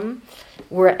calm,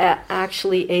 we're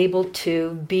actually able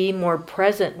to be more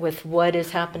present with what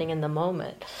is happening in the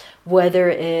moment. Whether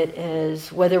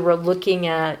we're looking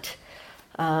at,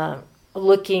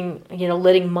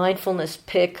 letting mindfulness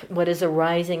pick what is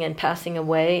arising and passing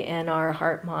away in our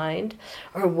heart mind,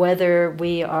 or whether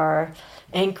we are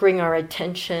anchoring our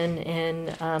attention in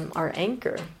our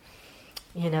anchor,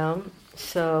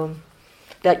 So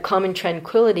that calm and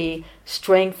tranquility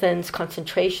strengthens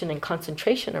concentration, and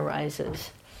concentration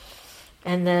arises.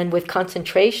 And then with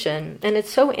concentration, and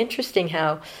it's so interesting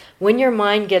how when your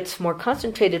mind gets more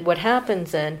concentrated, what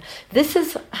happens then, this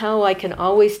is how I can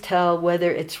always tell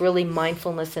whether it's really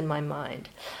mindfulness in my mind.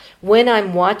 When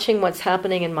I'm watching what's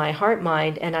happening in my heart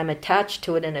mind and I'm attached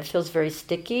to it and it feels very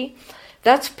sticky,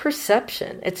 that's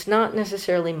perception. It's not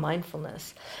necessarily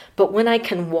mindfulness. But when I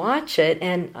can watch it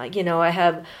and, I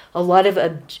have a lot of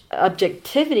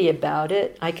objectivity about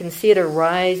it, I can see it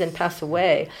arise and pass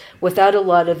away without a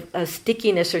lot of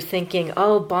stickiness or thinking,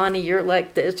 oh, Bonnie, you're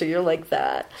like this or you're like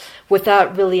that,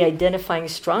 without really identifying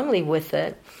strongly with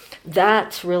it.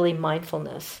 That's really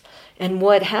mindfulness. And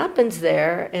what happens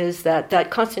there is that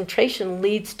concentration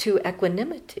leads to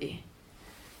equanimity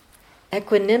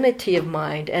of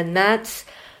mind, and that's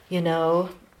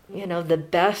the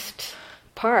best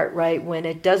part, right? When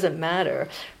it doesn't matter,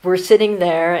 we're sitting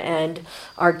there and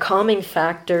our calming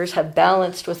factors have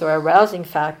balanced with our arousing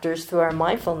factors through our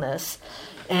mindfulness,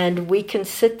 and we can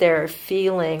sit there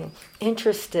feeling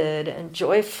interested and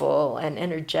joyful and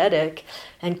energetic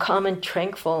and calm and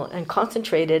tranquil and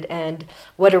concentrated, and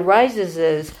what arises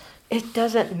is it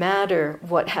doesn't matter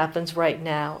what happens right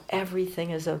now, everything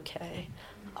is okay.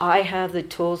 I have the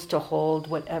tools to hold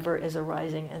whatever is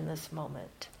arising in this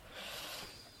moment.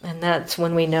 And that's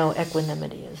when we know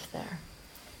equanimity is there.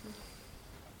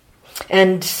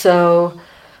 And so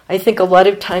I think a lot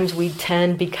of times we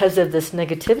tend, because of this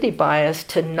negativity bias,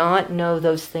 to not know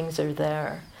those things are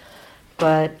there.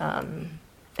 But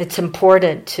it's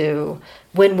important to,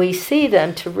 when we see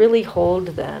them, to really hold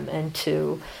them and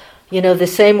to, the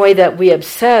same way that we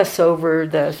obsess over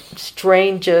the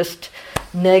strangest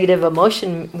negative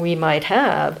emotion we might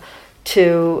have,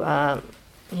 to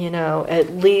at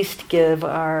least give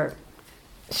our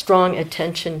strong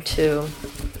attention to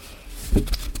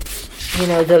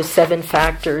those 7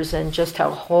 factors and just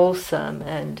how wholesome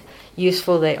and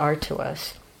useful they are to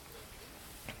us.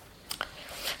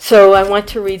 So I want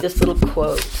to read this little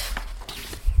quote.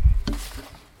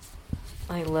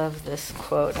 I love this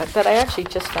quote that I actually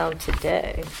just found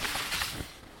today.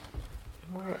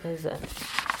 Where is it?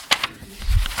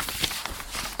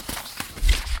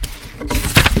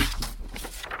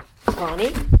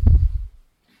 Bonnie?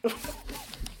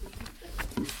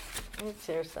 It's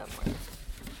here somewhere.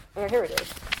 Oh, here it is.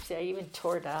 See, I even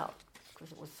tore it out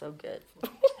because it was so good.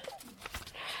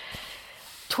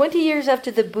 20 years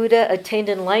after the Buddha attained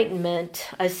enlightenment,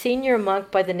 a senior monk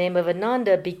by the name of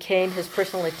Ananda became his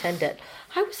personal attendant.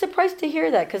 I was surprised to hear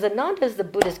that, because Ananda is the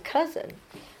Buddha's cousin.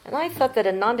 And I thought that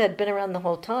Ananda had been around the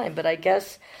whole time, but I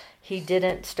guess he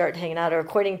didn't start hanging out, or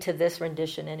according to this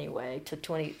rendition anyway, to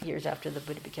 20 years after the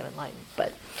Buddha became enlightened.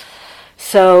 But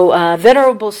so,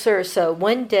 Venerable Sir, so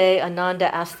one day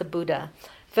Ananda asked the Buddha,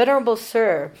 Venerable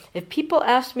Sir, if people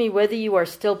ask me whether you are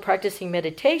still practicing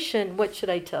meditation, what should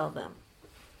I tell them?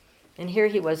 And here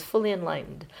he was, fully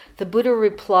enlightened. The Buddha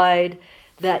replied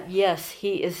that yes,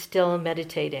 he is still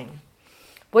meditating.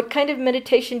 What kind of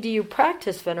meditation do you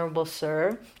practice, Venerable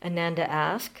Sir? Ananda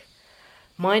asked.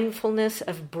 Mindfulness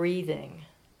of breathing,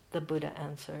 the Buddha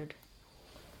answered.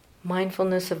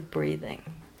 Mindfulness of breathing.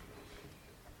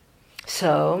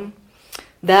 So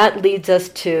that leads us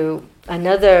to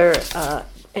another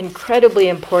incredibly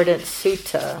important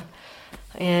sutta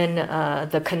in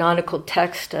the canonical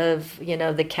text of,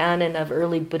 the canon of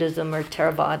early Buddhism or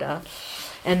Theravada,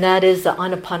 and that is the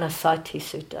Anapanasati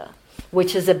Sutta,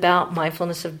 which is about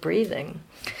mindfulness of breathing.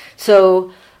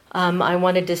 So I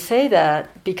wanted to say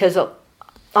that because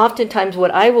oftentimes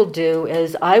what I will do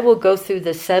is I will go through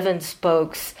the 7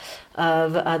 spokes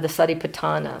of the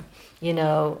Satipatthana,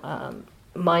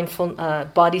 mindful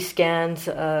body scans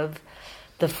of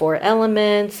the 4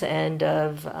 elements and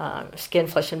of skin,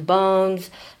 flesh, and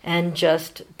bones, and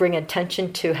just bring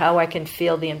attention to how I can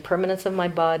feel the impermanence of my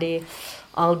body.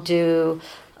 I'll do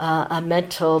a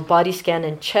mental body scan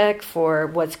and check for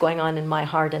what's going on in my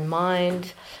heart and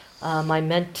mind. my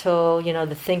mental,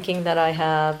 the thinking that I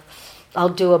have. I'll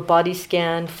do a body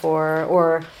scan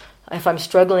or if I'm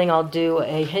struggling, I'll do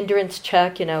a hindrance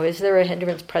check. Is there a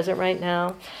hindrance present right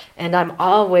now? And I'm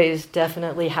always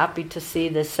definitely happy to see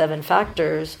the 7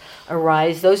 factors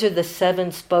arise. Those are the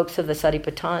 7 spokes of the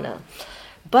Satipatthana.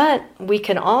 But we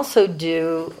can also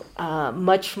do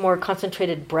much more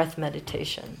concentrated breath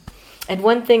meditation. And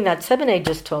one thing that Sebene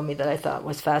just told me that I thought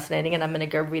was fascinating, and I'm going to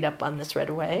go read up on this right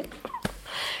away.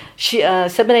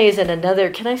 Sebene is in another,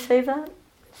 can I say that?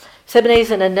 Sebene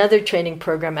is in another training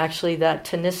program, actually, that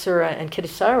Tanisara and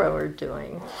Kitasaro are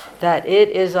doing, that it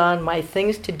is on my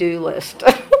things to do list.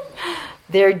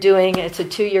 It's a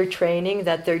 2-year training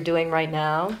that they're doing right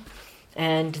now,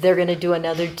 and they're going to do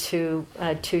another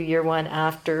 2-year one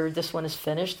after this one is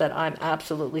finished that I'm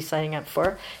absolutely signing up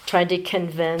for, trying to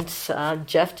convince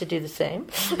Jeff to do the same.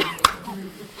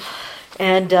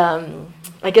 And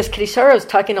I guess Kitasaro is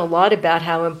talking a lot about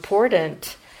how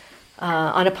important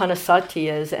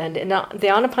Anapanasati is, and in the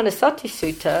Anapanasati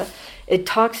Sutta, it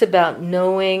talks about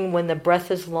knowing when the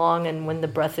breath is long and when the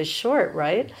breath is short,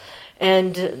 right?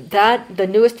 And that the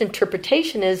newest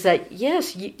interpretation is that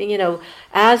yes,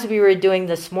 as we were doing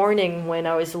this morning when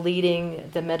I was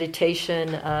leading the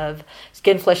meditation of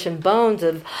skin, flesh, and bones,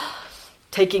 of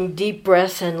taking deep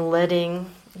breaths and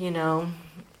letting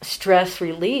stress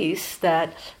release,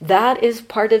 that is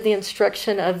part of the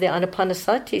instruction of the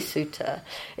Anapanasati Sutta,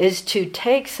 is to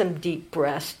take some deep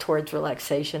breaths towards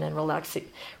relaxation and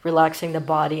relaxing the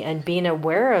body and being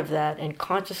aware of that and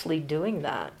consciously doing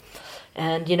that.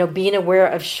 And, being aware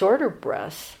of shorter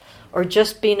breaths, or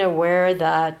just being aware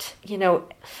that,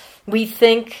 we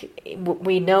think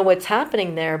we know what's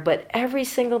happening there, but every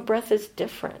single breath is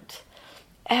different.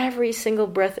 Every single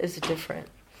breath is different.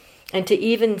 And to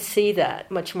even see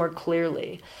that much more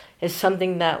clearly is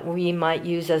something that we might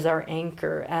use as our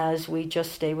anchor as we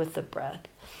just stay with the breath.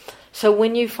 So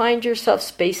when you find yourself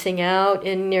spacing out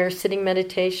in your sitting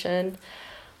meditation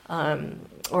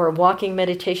or walking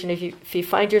meditation, if you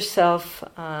find yourself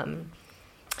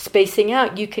spacing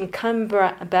out, you can come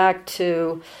back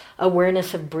to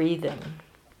awareness of breathing.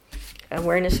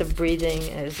 Awareness of breathing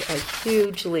is a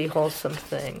hugely wholesome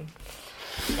thing.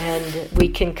 And we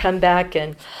can come back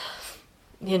and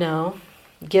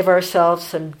give ourselves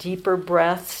some deeper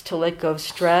breaths to let go of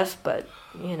stress, but,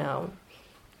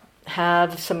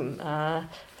 have some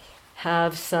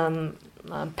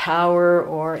power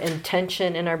or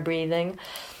intention in our breathing.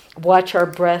 Watch our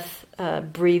breath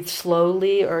breathe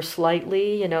slowly or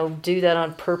slightly, do that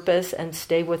on purpose and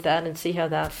stay with that and see how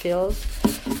that feels.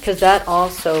 Because that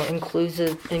also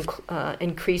increases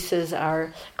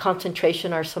our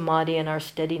concentration, our samadhi, and our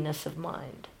steadiness of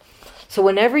mind. So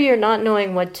whenever you're not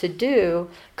knowing what to do,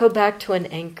 go back to an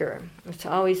anchor. It's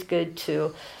always good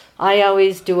I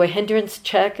always do a hindrance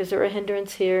check. Is there a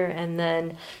hindrance here? And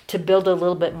then to build a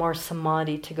little bit more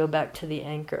samadhi, to go back to the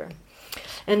anchor.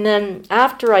 And then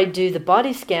after I do the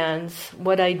body scans,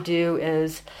 what I do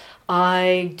is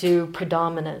I do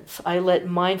predominance. I let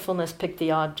mindfulness pick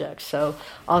the object. So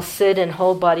I'll sit in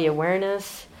whole body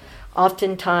awareness.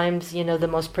 Oftentimes, the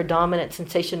most predominant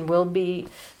sensation will be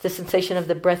the sensation of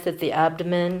the breath at the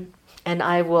abdomen, and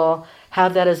I will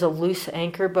have that as a loose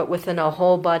anchor, but within a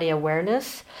whole body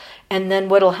awareness. And then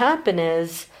what will happen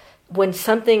is, when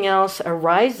something else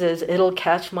arises, it'll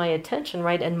catch my attention,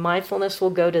 right? And mindfulness will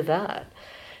go to that.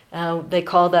 They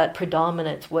call that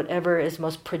predominance, whatever is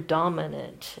most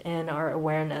predominant in our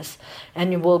awareness.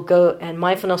 And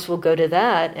mindfulness will go to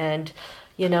that. And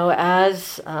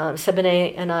as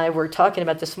Sebene and I were talking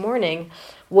about this morning,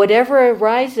 whatever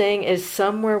arising is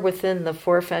somewhere within the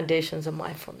 4 foundations of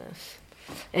mindfulness.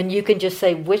 And you can just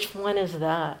say, which one is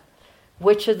that?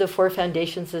 Which of the 4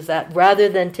 foundations is that? Rather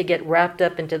than to get wrapped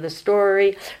up into the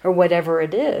story or whatever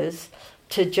it is,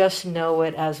 to just know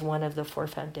it as one of the 4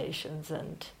 foundations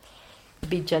and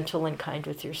be gentle and kind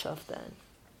with yourself then.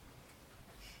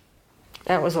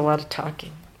 That was a lot of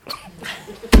talking.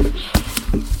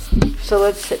 So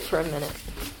let's sit for a minute.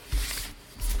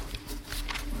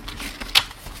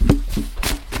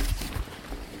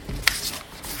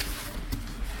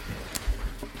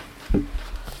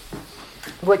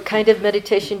 What kind of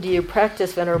meditation do you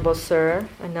practice, Venerable Sir?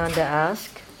 Ananda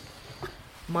asked.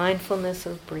 Mindfulness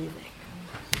of breathing.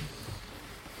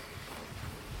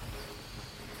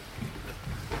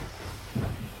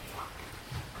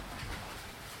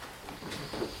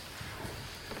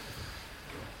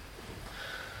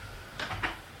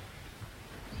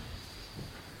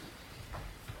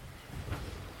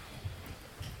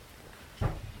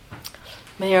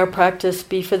 May our practice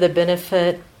be for the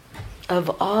benefit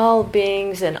of all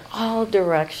beings in all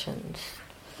directions.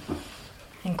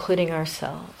 including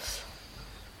ourselves.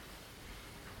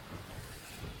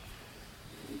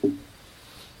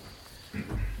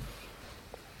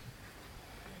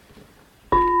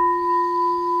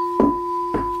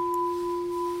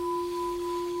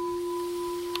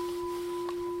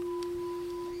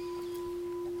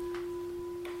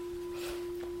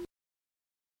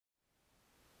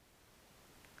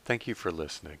 Thank you for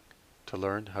listening. To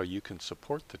learn how you can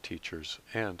support the teachers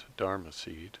and Dharma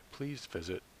Seed, please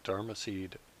visit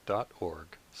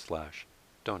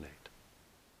dharmaseed.org/donate.